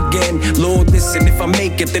favor again. Lord, listen, if I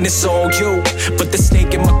make it, then it's all you. But the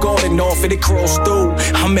snake in my garden off and it crawls through.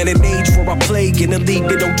 I'm at an age where I play in a league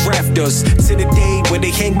that don't draft us. To the day where they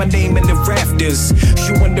hang my name in the rafters.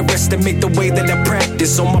 You underestimate the way that I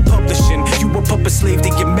practice on my publishing. You a puppet slave to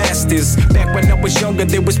your masters. Back when I was younger,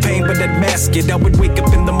 there was pain, but I'd mask it. I would wake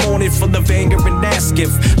up in the morning full of anger and ask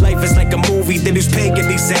if life is like a movie, then who's paying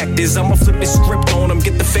these actors? I'ma flip the script on them,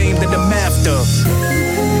 get the fame that I'm after.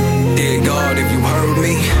 Dear God, if you heard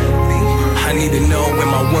me, I need to know,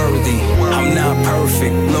 am I worthy? I'm not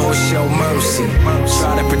perfect, Lord, show mercy.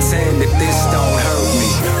 Try to pretend that this don't hurt me.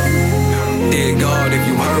 Dear God, if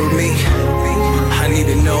you heard me, I need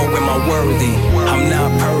to know, am I worthy? I'm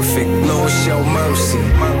not perfect, Lord, show mercy.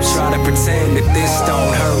 Try to pretend that this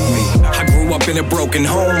don't hurt me. I grew up in a broken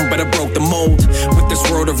home, but I broke the mold. With this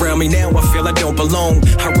world around me now, I feel I don't belong.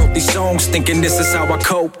 I wrote these songs thinking this is how I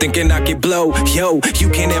cope, thinking I could blow. Yo, you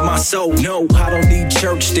can't have my soul. No, I don't need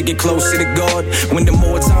church to get closer to God. When the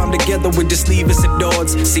more time together, we just leave us at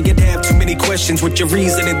odds. See, you'd have too many questions with your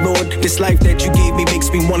reasoning, Lord. This life that you gave me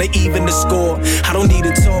makes me wanna even the score. I don't need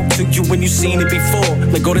to talk to you when you've seen it before.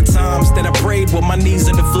 Like all the times that I prayed with my knees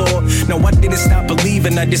on the floor. No, I didn't stop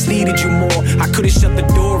believing, I just needed you more. I could've shut the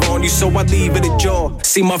door on you, so I leave it ajar.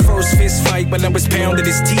 See, my first fist fight when I was pounding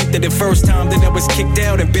his teeth. And the first time that I was kicked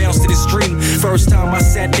out and bounced to the street. First time I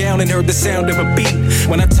sat down and heard the sound of a beat.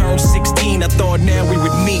 When I turned 16, I thought now we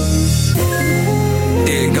would meet.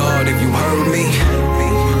 Dear God, if you heard me,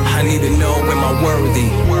 I need to know, am I worthy?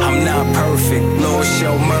 I'm not perfect, Lord,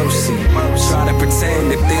 show mercy. Try to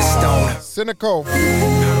pretend that this don't. Cynical.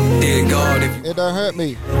 Dear God, if it don't hurt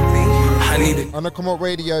me. I need it. On the Come Up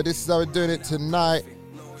Radio, this is how we're doing it tonight.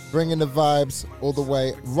 Bringing the vibes all the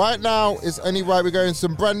way. Right now, it's only right we're going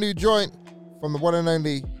some brand new joint from the one and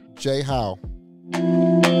only J Howe.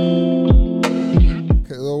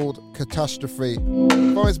 Called Catastrophe.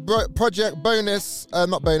 From his project Bonus,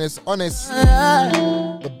 not Bonus, Honest.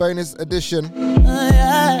 The bonus edition.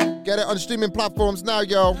 Get it on streaming platforms now,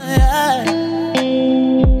 yo.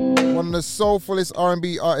 One of the soulfulest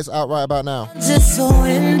R&B artists out right about now. Just so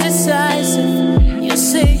indecisive. You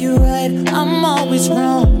say you're right, I'm always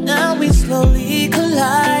wrong. Now we slowly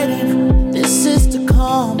colliding. This is the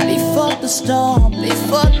calm before the storm,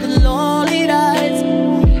 before the lonely nights,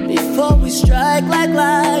 before we strike like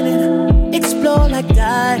lightning, explode like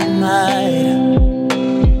dynamite.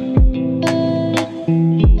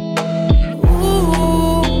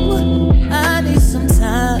 Ooh, I need some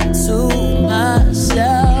time to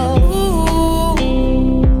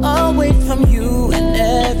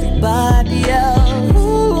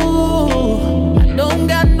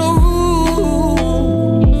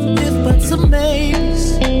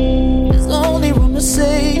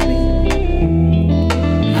save me.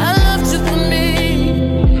 I loved you for me.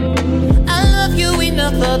 I love you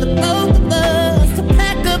enough for the both of us to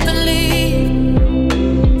pack up and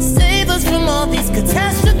leave. Save us from all these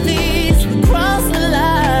catastrophes. We cross the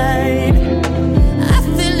line. I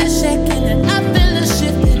feel it shaking and I feel it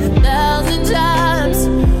shifting 1,000 times,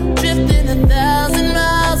 drifting 1,000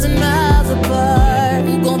 miles and miles apart.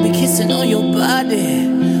 Who's gonna be kissing on your body?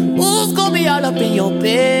 Who's gonna be all up in your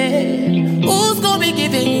bed? Who's gonna be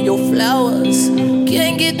giving you your flowers?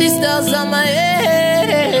 Can't get these stars on my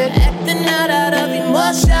head. Acting out of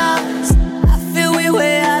emotions. I feel we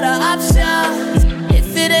way out of options.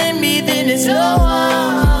 If it ain't me, then it's no one.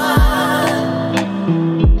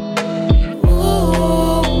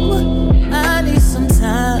 Ooh, I need some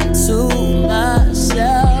time to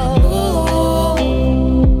myself. Ooh,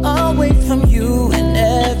 away from you and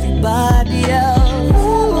everybody else.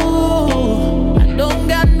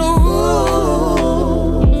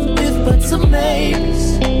 Some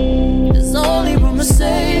maybes, there's only room to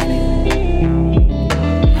save me.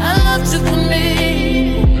 I loved you for me.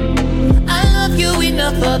 I love you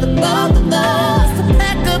enough for the both of us to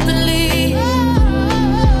pack up and leave.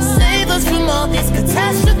 Save us from all these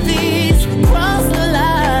catastrophes. We cross the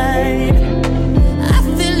line. I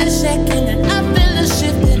feel it shaking and I feel it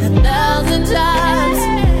shifting 1,000 times,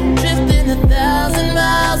 drifting 1,000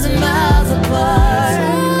 miles and miles apart.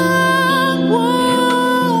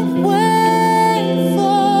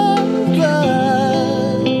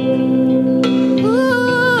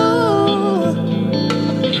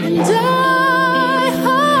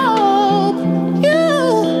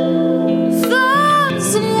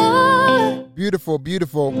 Beautiful,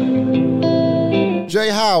 beautiful. J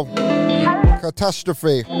Howe,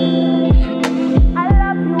 Catastrophe.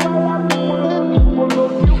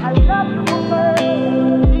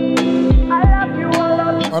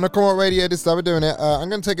 On the Come On Radio, this is how we're doing it. I'm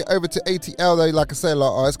going to take it over to ATL though, like I say, a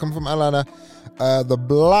lot of artists come from Atlanta. The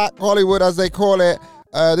Black Hollywood, as they call it.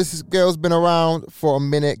 This girl's been around for a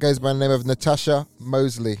minute, goes by the name of Natasha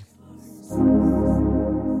Mosley.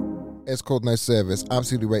 It's called No Service.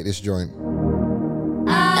 Absolutely rate this joint.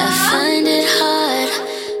 I find it hard,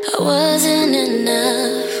 I wasn't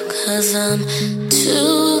enough, 'cause I'm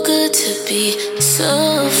too good to be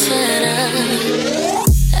so fed up.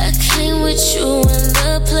 I came with you in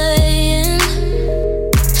the playing.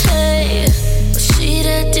 Hey, was she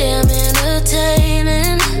that damn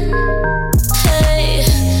entertaining? Hey,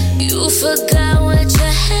 you forgot what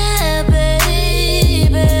you had, baby.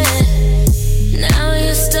 Now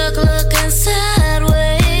you're stuck looking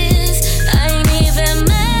sideways. I ain't even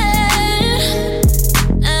mad.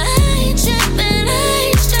 I ain't tripping, I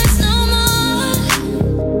ain't stressed no more.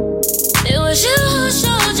 It was you who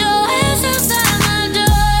showed your ass outside my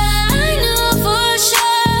door. I knew for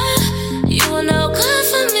sure you were no good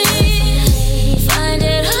for me. Find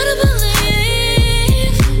it hard to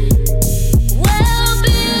believe. Well,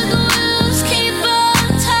 big wheels keep on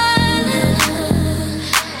turning,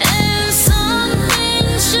 and some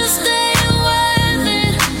things just ain't worth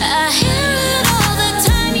it. I hear it all the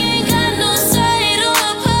time. You ain't got no sight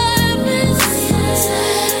or purpose.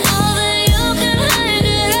 All that you can hang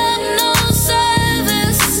it up, no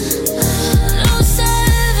service, no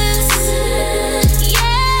service.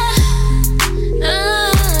 Yeah,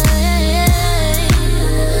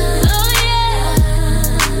 oh yeah.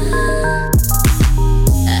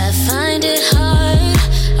 I find it hard,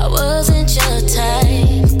 I wasn't your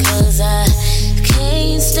type, 'cause I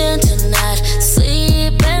can't stand to not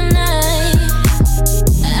sleep at night.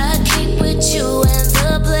 I keep with you and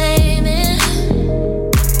the blaming.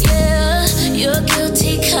 Yeah, your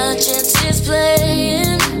guilty conscience is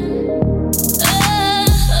playing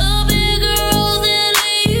a bigger role than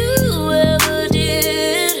you ever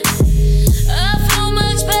did. I feel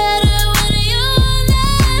much better when you're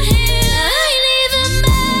not here. I ain't even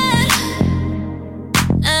mad.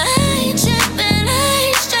 I ain't tripping, I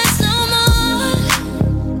ain't stressed no more.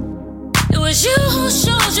 It was you who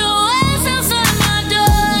showed your ass outside my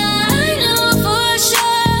door. I knew for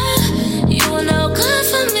sure you were no good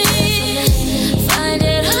for me. Find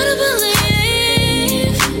it hard to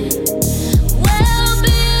believe. Well,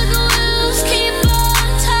 big wheels keep on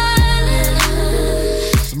turning.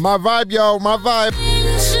 It's my vibe, yo, my vibe.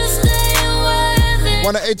 Things just ain't worth it.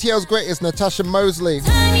 One of ATL's greatest, Natasha Mosley.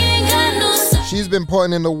 Time you ain't got no sight. She's been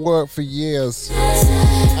putting in the work for years.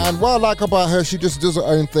 And what I like about her, she just does her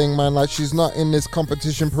own thing, man. Like, she's not in this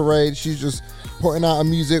competition parade. She's just putting out her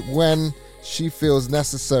music when she feels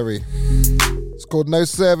necessary. It's called No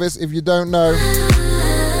Service, if you don't know.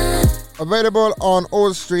 Available on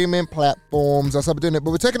all streaming platforms. That's how we're doing it.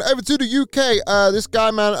 But we're taking it over to the UK. This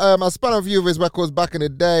guy, man, I spun a few of his records back in the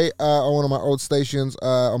day on one of my old stations,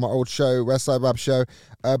 on my old show, Westside Rap Show.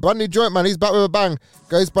 Brand new joint, man. He's back with a bang.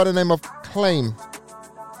 Goes by the name of Claim.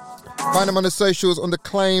 Find him on the socials on the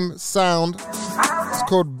Claim Sound. It's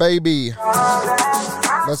called Baby.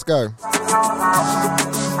 Let's go.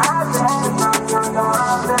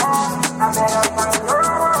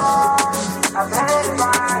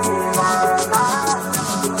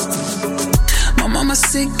 My mama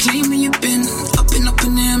said, Claim where you been. Up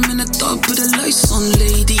in there, I'm in the dark with the lights on,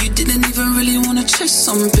 lady. You didn't even really wanna chase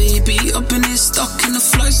some, baby. Up in there, stuck in the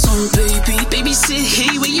flights on, baby. Baby said,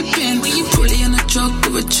 hey, where you been? Where you probably on a drug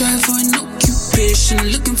or a driver in occupation.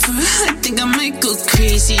 Looking for her, I think I might go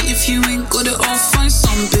crazy. If you ain't got it, I'll find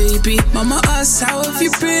some, baby. Mama asked, how have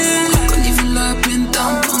you been? I can't even lie, I've been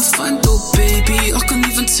down, but I'm fine though, baby. I can't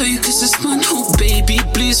even tell you cause it's my whole baby.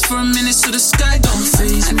 Please for a minute so the sky don't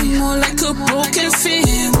faze me. More like a broken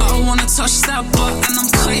thing. I wanna touch that butt and I'm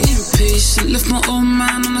quite impatient. Left my old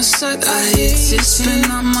man on the side, I hate it. Spend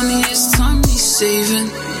that money, it's time he's saving.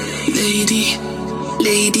 Lady,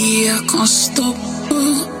 lady, I can't stop.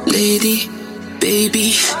 Oh, lady,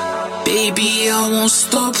 baby, baby, I won't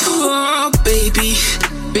stop. Oh, baby,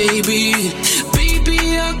 baby, baby,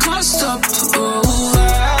 I can't stop. Oh,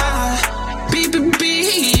 baby,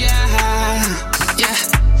 baby, yeah.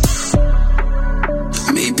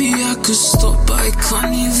 Maybe I could stop, but I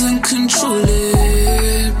can't even control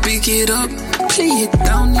it. Pick it up, play it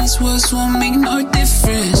down, these words won't make no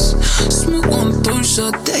difference. Smoke on those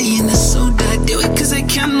all day in the soda, do it cause I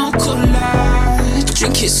cannot collide.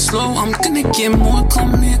 Drink it slow, I'm gonna get more,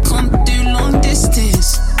 come here, can't do long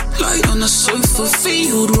distance. Lie on the sofa,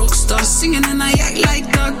 feel rockstar, singing and I act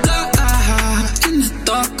like Gaga. In the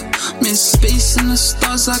dark, miss space and the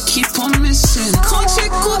stars I keep on missing. Can't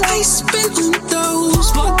check what I spent on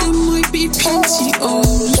those, but there might be plenty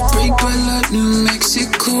O's. Break by like New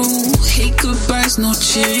Mexico. Hey, goodbyes, no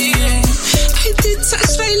cheating. I did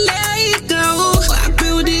touch like let it go. I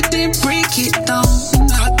build it, then break it down.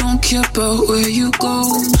 I don't care about where you go,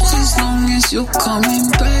 as long as you're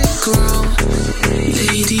coming back, girl.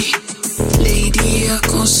 Lady, lady, I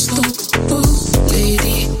can't stop. Oh,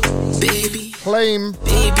 lady, baby. Claim.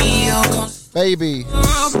 Baby, Baby.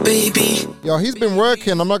 Oh, baby. Yo, he's been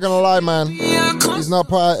working, I'm not gonna lie, man. He's not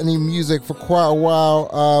put out any music for quite a while.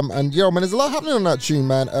 And yo, man, there's a lot happening on that tune,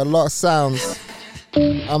 man. A lot of sounds.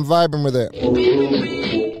 I'm vibing with it.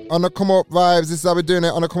 On the Come Up vibes, this is how we're doing it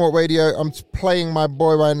on the Come Up radio. I'm playing my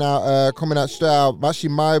boy right now, coming out straight out. Actually,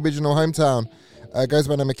 my original hometown. Goes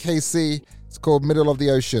by the name of KC. It's called Middle of the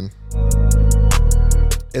Ocean.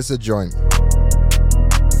 It's a joint.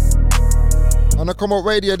 On the Come Up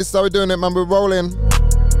radio, this is how we're doing it, man. We're rolling.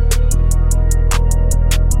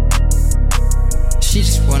 She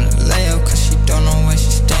just wanna lay up cause she don't know where she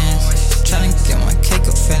stands. Tryna get my cake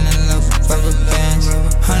up, fell in love with rubber bands.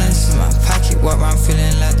 Hundreds in my pocket, walk around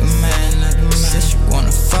feeling like the man. Said she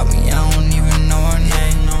wanna fuck me, I don't even know her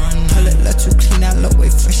name. Pull it, let you clean, I look way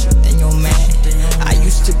fresher than your man. I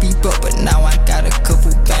used to be broke, but now I got a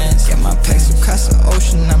couple bands. Get my packs across the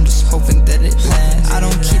ocean, I'm just hoping that it lands. I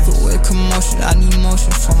don't keep it with commotion, I need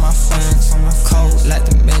motion from my friends. Cold like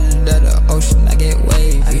the middle of the ocean, I get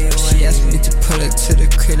wavy. She asked me to pull it to the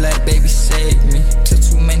crib like baby save me. Took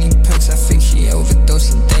too many perks, I think she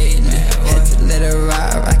overdosing daily. Had to let her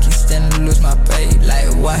ride, I can't stand to lose my babe.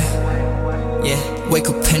 Like what? Yeah, wake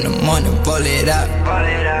up in the morning, ball it up.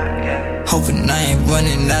 Hoping I ain't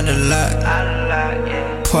running out of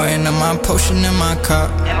luck. Pouring on my potion in my cup.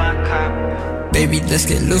 Baby, let's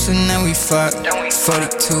get loose and then we fuck.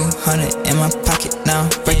 4,200 in my pocket now.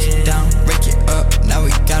 Break it down, break it up. Now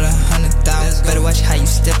we got 100,000. Better watch how you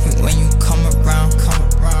stepping when you come around.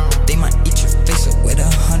 They might eat your face up with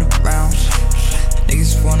 100 rounds.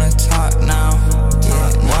 Niggas wanna talk now.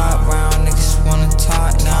 Yeah, walk round. Niggas wanna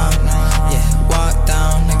talk now. Yeah, walk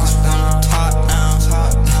down. Niggas wanna talk now.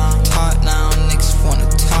 Talk now. Niggas wanna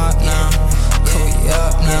talk now. Call you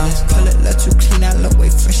up now. Pull it, let you clean, I look way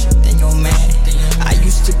fresher than your man. I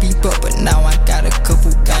used to be broke, but now I got a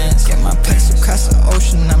couple bands. Get my packs across the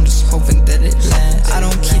ocean, I'm just hoping that it lands. I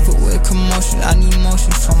don't keep it with commotion, I need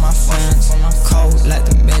motion from my friends. Cold like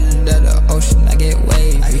the middle of the ocean, I get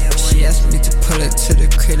wavy. She asked me to pull it to the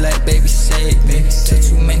crib like baby save me. Took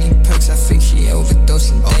too many perks, I think she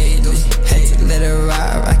overdosing daily. Had to let her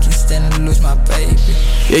ride, I can't stand to lose my baby.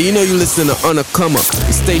 Yeah, you know you listen to On a Come Up,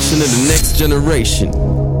 the station of the next generation.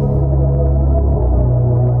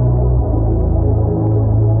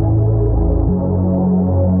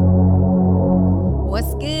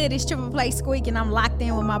 What's good? It's Triple Play Squeak, and I'm locked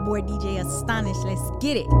in with my boy DJ Astonish. Let's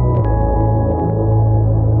get it.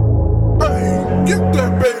 Get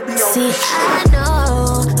that baby on. See, I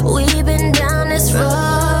know we've been down this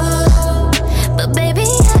road, but baby,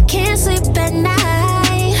 I can't sleep at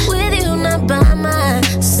night with you not by my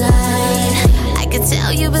side. I can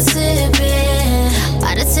tell you been sipping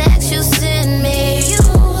by the text you sent me. You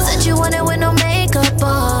said you wanted with no makeup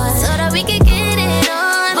on, so that we could get it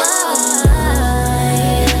on. Boy,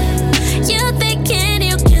 you thinking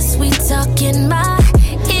you can sweet talking my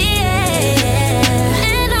ear,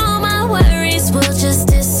 and all my worries will just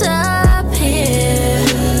disappear.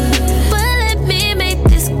 But let me make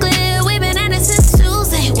this clear, we've been at it since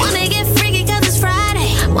Tuesday. Wanna get freaky cause it's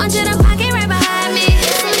Friday. Want you to pocket right behind me.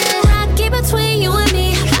 It's a little rocky between you and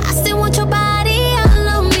me, but I still want your body all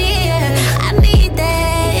on me. I need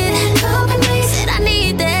that company, said I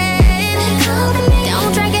need that company.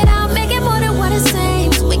 Don't drag it out, make it more than what it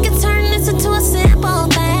seems. We can turn this into a simple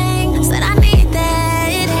thing. Said I need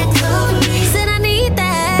that company, said I need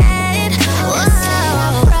that.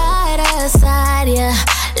 Whoa, pride aside, yeah,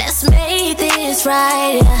 let's make this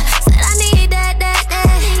right, yeah. Said I need that,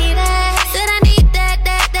 said I need that.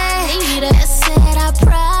 Said I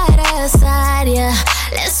pride aside, yeah,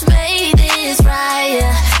 let's make this right,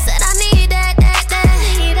 yeah. Said I need that,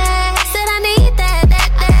 said I need that.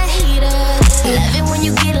 Love it when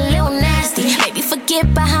you get a little nasty. Maybe forget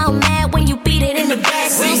about how I'm mad when you beat it in the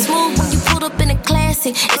backseat. Real smooth when you pulled up in a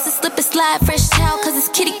classic. It's a slip and slide, fresh towel, cause his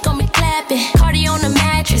kitty got me clapping. Cardi on the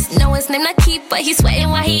mattress, know his name not keep, but he's sweating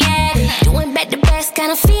while he at it. Doing back to back,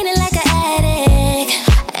 kinda feeling like an addict.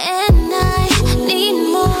 And I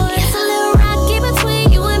need more. It's a little rocky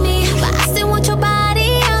between you and me, but I still want your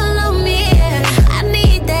body all on me. I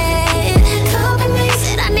need that company,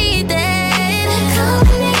 said I need that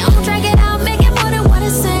company. Don't drag it out, make it more than what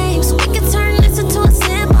it seems. We can turn this into a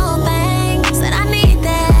simple thing. Said I need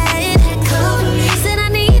that company, said I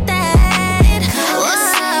need that.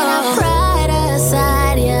 Whoa, pride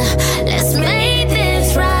aside, yeah, let's make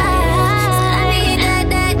this right. Said I need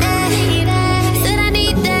that, said I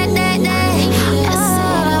need that.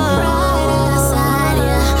 Pride aside,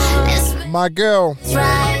 yeah, let's My girl, make this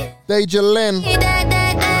right. Deja Lynn,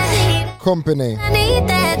 Company. I need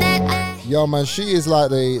that. Yo, man, she is like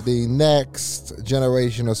the next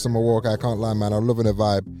generation of Summer Walker. I can't lie, man. I'm loving the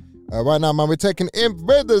vibe. Right now, man, we're taking Imp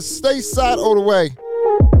Brothers, Stay Side all the way.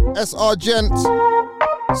 SR Gent,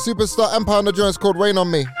 Superstar Empire on the joints called Rain on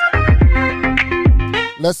Me.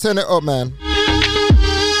 Let's turn it up, man.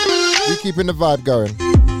 We keeping the vibe going.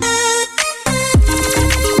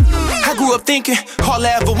 I grew up thinking all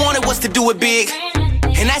I ever wanted was to do it big.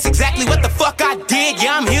 And that's exactly what the fuck I did.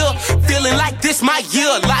 Yeah, I'm here, feeling like this my year.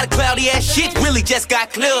 A lot of cloudy ass shit really just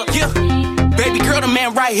got clear. Yeah, baby girl, the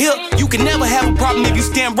man right here. You can never have a problem if you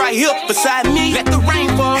stand right here beside me. Let the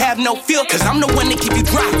rain fall, have no fear, cause I'm the one that keep you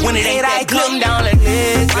dry when it ain't that clear. Come down like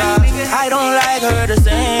this, I don't like her the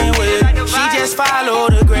same way. She just follow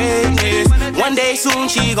the greatness. One day soon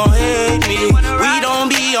she gon' hate me. We don't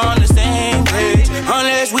be on the same page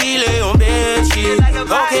unless we lay on bed sheets.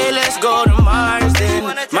 Okay, let's go to Mars then.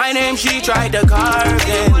 My name she tried to carve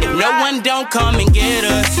in. If no one don't come and get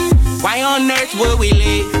us, why on earth would we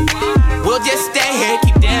leave? We'll just stay here,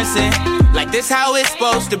 keep dancing like this how it's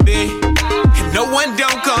supposed to be. If no one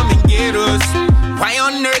don't come and get us, why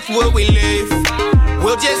on earth would we leave?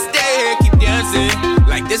 We'll just stay here, keep dancing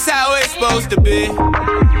like this how it's supposed to be.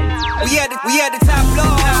 We at the top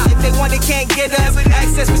floor. If they want it, can't get us.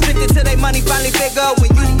 Access restricted till they money finally bigger. When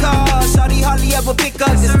you call, shawty hardly ever pick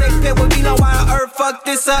up. Just stay paired with me, know why on earth fuck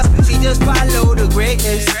this up. She just follow the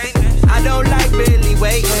greatness. I don't like really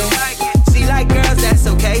waiting. She like girls, that's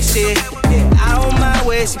okay shit. I don't mind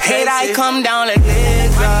where she hate I come down like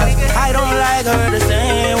this. I don't like her the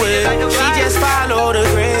same way. She just follow the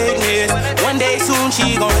greatness. One day soon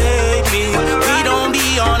she gon' hate me. We don't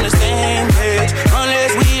be on the same page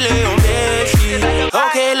unless we lay on bed sheets.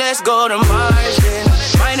 Okay, let's go to Mars then.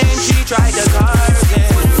 My name she tried to carve in.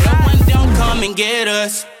 No one don't come and get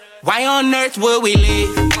us. Why on earth would we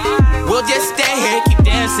leave? We'll just stay here, keep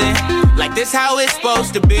dancing like this how it's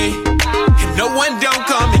supposed to be. If no one don't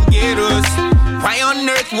come and get us, why on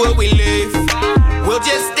earth would we leave? We'll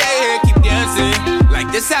just stay here, keep dancing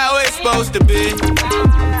like this how it's supposed to be.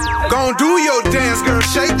 Gon' do your dance, girl,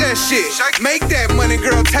 shake that shit. Make that money,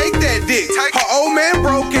 girl, take that dick. Her old man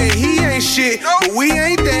broke and he ain't shit, but we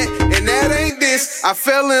ain't that, and that ain't this. I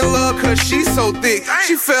fell in love cause she's so thick.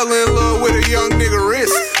 She fell in love with a young nigga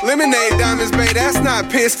wrist. Lemonade diamonds, babe, that's not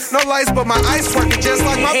piss. No lights but my ice working just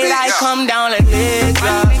like my bitch. I come down like this,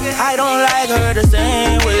 I don't like her the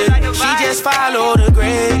same way. She just follow the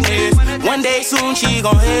greatness. One day soon she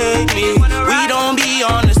gon' hate me. We don't be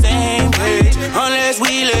on the same page unless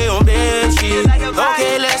we lay on bed sheets.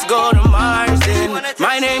 Okay, let's go to Mars then.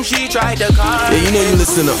 my name, she tried to call. Yeah, you know you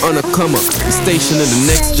listen to On a Come Up, the station of the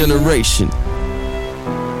next generation.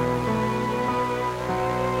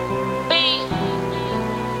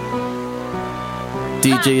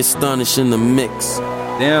 DJ Astonish in the mix.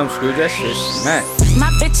 Damn, screw that shit, man. My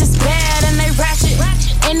bitch is bad and they ratchet.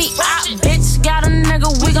 Any op bitch got a nigga,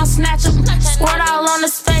 we gon' snatch him. Squirt all on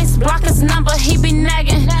his face, block his number, he be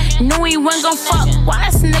nagging. Knew he wasn't gon' fuck. Why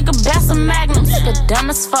this nigga best a magnum? Nigga dumb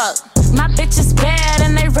as fuck. My bitch is bad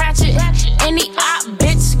and they ratchet. Any op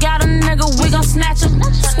bitch got a nigga, we gon' snatch him.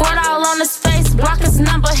 Squirt all on his face, block his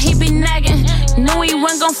number, he be nagging. Knew he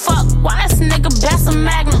wasn't gon' fuck. Why this nigga best a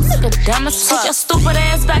magnum? Nigga dumb as fuck. Take your stupid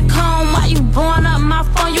ass back home. Why you blowing up my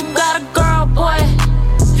phone? You got a girl, boy.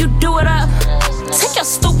 You do it up. Take your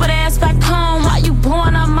stupid ass back home. Why you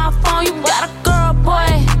blowing up my phone? You got a girl,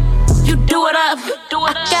 boy. You do it up.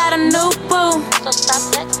 I got a new boo,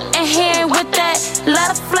 and he ain't with that. Let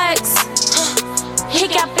her flex. He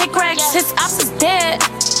got big racks. His ops is dead.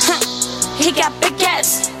 He got big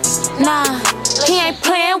cats. Nah, he ain't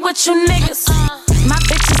playing with you niggas. My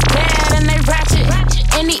bitch is bad and they ratchet.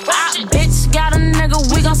 Any op bitch got a nigga,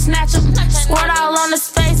 we gon' snatch him. Squirt all on his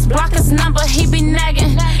face, block his number, he be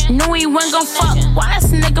nagging. Knew he wasn't gon' fuck. Why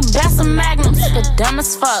this nigga best a magnum? Nigga dumb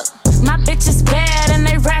as fuck. My bitch is bad and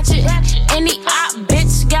they ratchet. Any op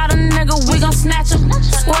bitch got a nigga, we gon' snatch him.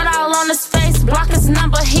 Squirt all on his face, block his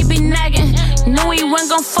number, he be nagging. Knew he wasn't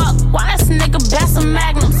gon' fuck. Why this nigga best a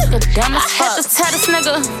magnum? Nigga dumb as fuck. I had to tell this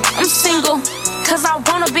nigga I'm single, cause I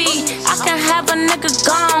wanna be. I can have a nigga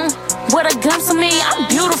gone with a glimpse of me. I'm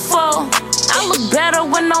beautiful. I look better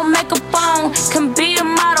with no makeup on. Can be a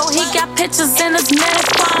model, he got pictures in his middle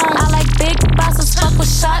phone. I like big bosses, fuck with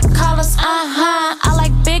shot collars, I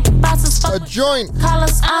like big bosses, fuck with joint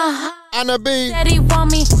collars, Anna B. Said he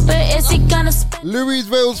want me, but is he gonna spend?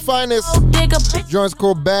 Louisville's finest. Joint's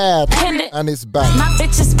called Bad, and it's back. My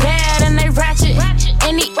bitch is bad and they ratchet.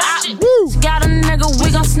 Any op got a nigga,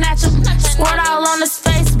 we gon' snatch him. Squirt all on his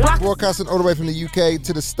face, block. Broadcasting all the way from the UK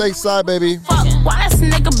to the stateside, baby. Fuck, why this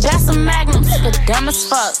nigga best a magnum? Nigga dumb as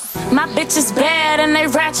fuck. My bitch is bad and they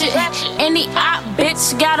ratchet. Any op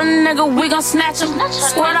bitch got a nigga, we gon' snatch him.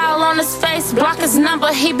 Squirt all on his face, block his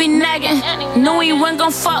number, he be nagging. Knew he wasn't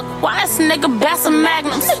gon' fuck. Why this nigga best a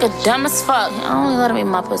magnum? Nigga dumb as fuck. I don't let him eat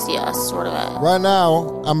my pussy, I swear to God. Right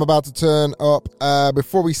now, I'm about to turn up.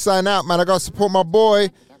 Before we sign out, man, I gotta support my boy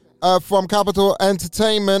from Capital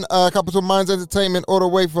Entertainment, Capital Minds Entertainment, all the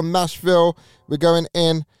way from Nashville. We're going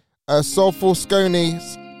in Soulful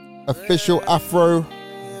Sconi's official Afro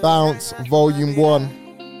Bounce Volume 1.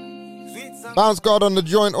 Bounce God on the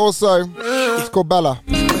joint also. It's called Bella.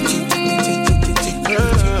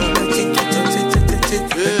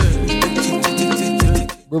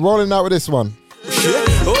 We're rolling out with this one.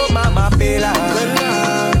 Oh, mama, Bella.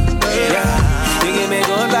 You give me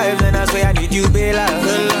good vibes and I swear I need you, Bella.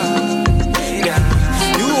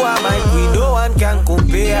 You are my queen, no one can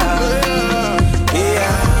compare.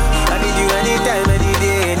 I need you anytime, any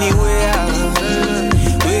day, anywhere.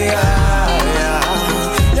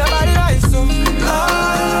 Your body nice, so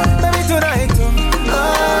baby tonight, come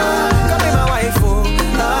be my wife,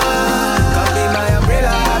 come be my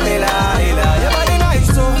umbrella, Bella. Your body nice,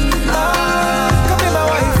 so come be my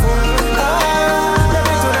wife,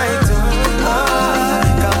 baby tonight,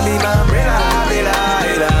 come be my umbrella,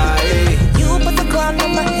 Bella. You put the crown on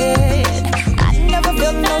my head. I never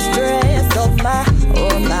felt no stress.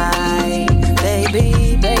 Oh my, baby,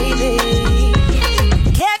 baby.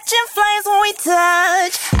 Catching flames when we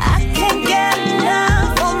touch. I can't get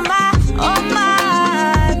enough. Oh my,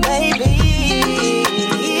 baby.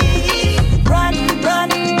 Run, oh run.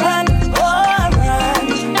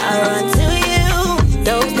 I run to you.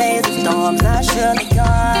 Those days of storms are surely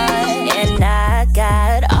gone. And I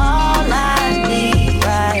got all I need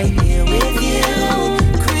right here with you.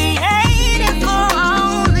 Created for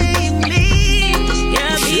only me.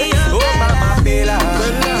 Yeah, be Oh, mama, Bella.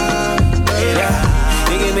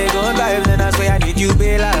 You give me good vibes and I swear I need you,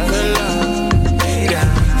 Bella.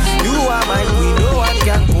 You are my queen, no one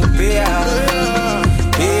can compare.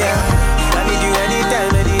 I need you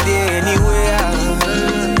anytime, any day, anywhere.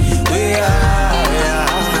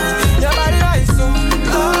 Your body nice, so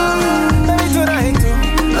baby tonight,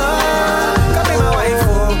 come be my wife,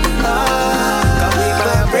 come be my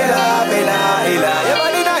umbrella, Bella. Your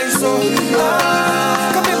body nice, so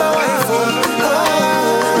come be my wife,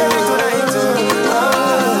 baby tonight,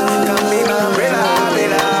 come be my umbrella,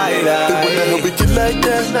 Bella. When I know we get like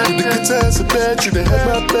that, you the good times are bad, you done had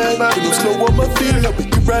my back. When I'm slow on my feet, I'll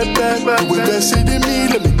make you right back. You ain't that shit in me,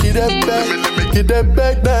 let me get that back. Let me get that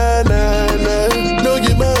back, nah. No,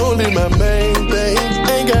 you're my only, my main thing.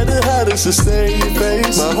 Ain't got the hottest sustain your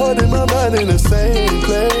face. My heart and my mind in the same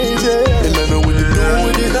place, yeah. And I know when you're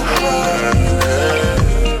doing it,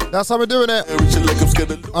 That's how we're doing it.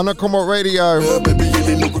 On the Come On Radio.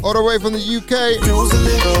 All the way from the UK.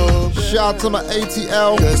 Shout out to my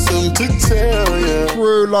ATL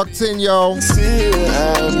crew locked in, yo.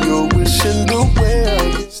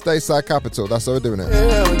 Stateside Capital, that's how we're doing it.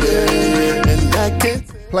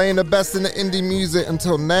 Playing the best in the indie music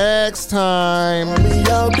until next time.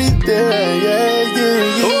 I'll be there,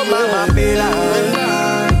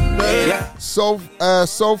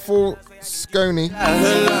 Soulful Scony.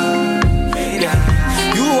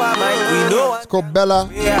 It's called Bella.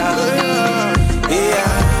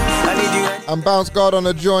 And Bounce Guard on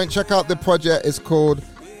a joint. Check out the project. It's called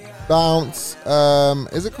Bounce.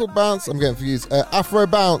 Is it called Bounce? I'm getting confused. Afro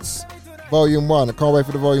Bounce Volume 1. I can't wait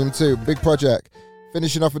for the Volume 2. Big project.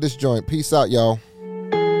 Finishing off with this joint. Peace out, y'all.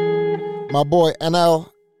 My boy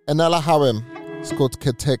Enella Harim. It's called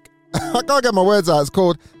Katik. I can't get my words out. It's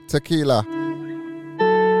called Tequila.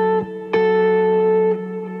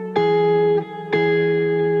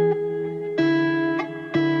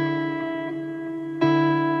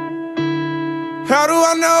 How do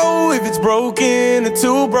I know if it's broken or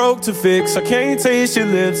too broke to fix? I can't taste your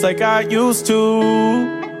lips like I used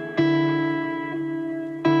to.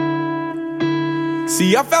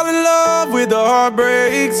 See, I fell in love with the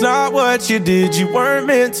heartbreaks, not what you did. You weren't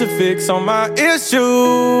meant to fix all my issues.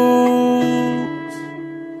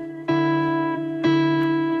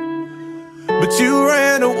 But you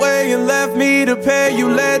ran away and left me to pay. You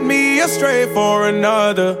led me astray for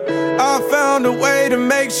another. I found a way to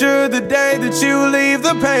make sure the day that you leave,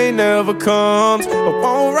 the pain never comes. I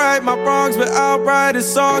won't right my wrongs, but I'll write a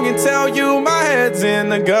song and tell you my head's in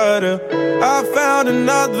the gutter. I found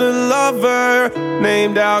another lover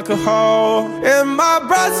named alcohol, and my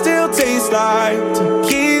breath still tastes like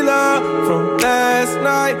tequila from last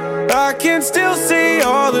night. I can still see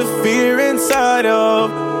all the fear inside of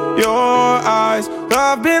your eyes.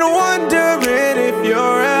 I've been wondering if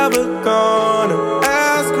you're ever gonna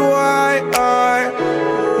ask why I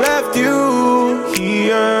left you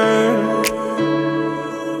here.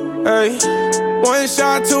 Hey, one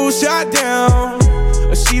shot, two shot down.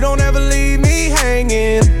 She don't ever leave me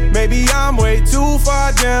hanging. Maybe I'm way too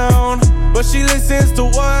far down, but she listens to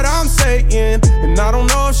what I'm saying. And I don't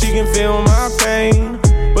know if she can feel my pain,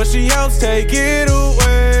 but she helps take it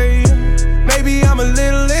away. Maybe I'm a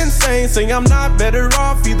little insane, saying I'm not better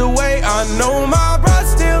off either way. I know my breath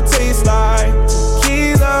still tastes like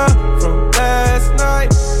tequila from last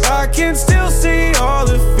night. I can still see all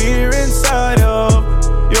the fear inside of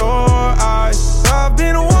your eyes. I've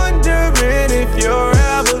been wondering if you're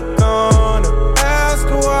ever gonna ask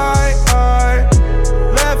why I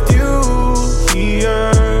left you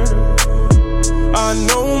here. I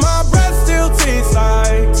know my breath still tastes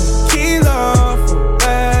like tequila from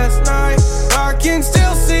last night. I can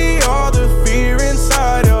still see all the fear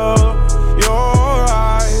inside of your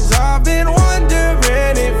eyes. I've been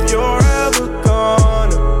wondering if you're ever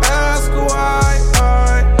gonna ask why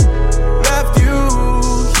I left you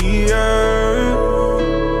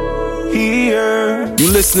here. You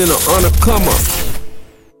listening to On a Come Up.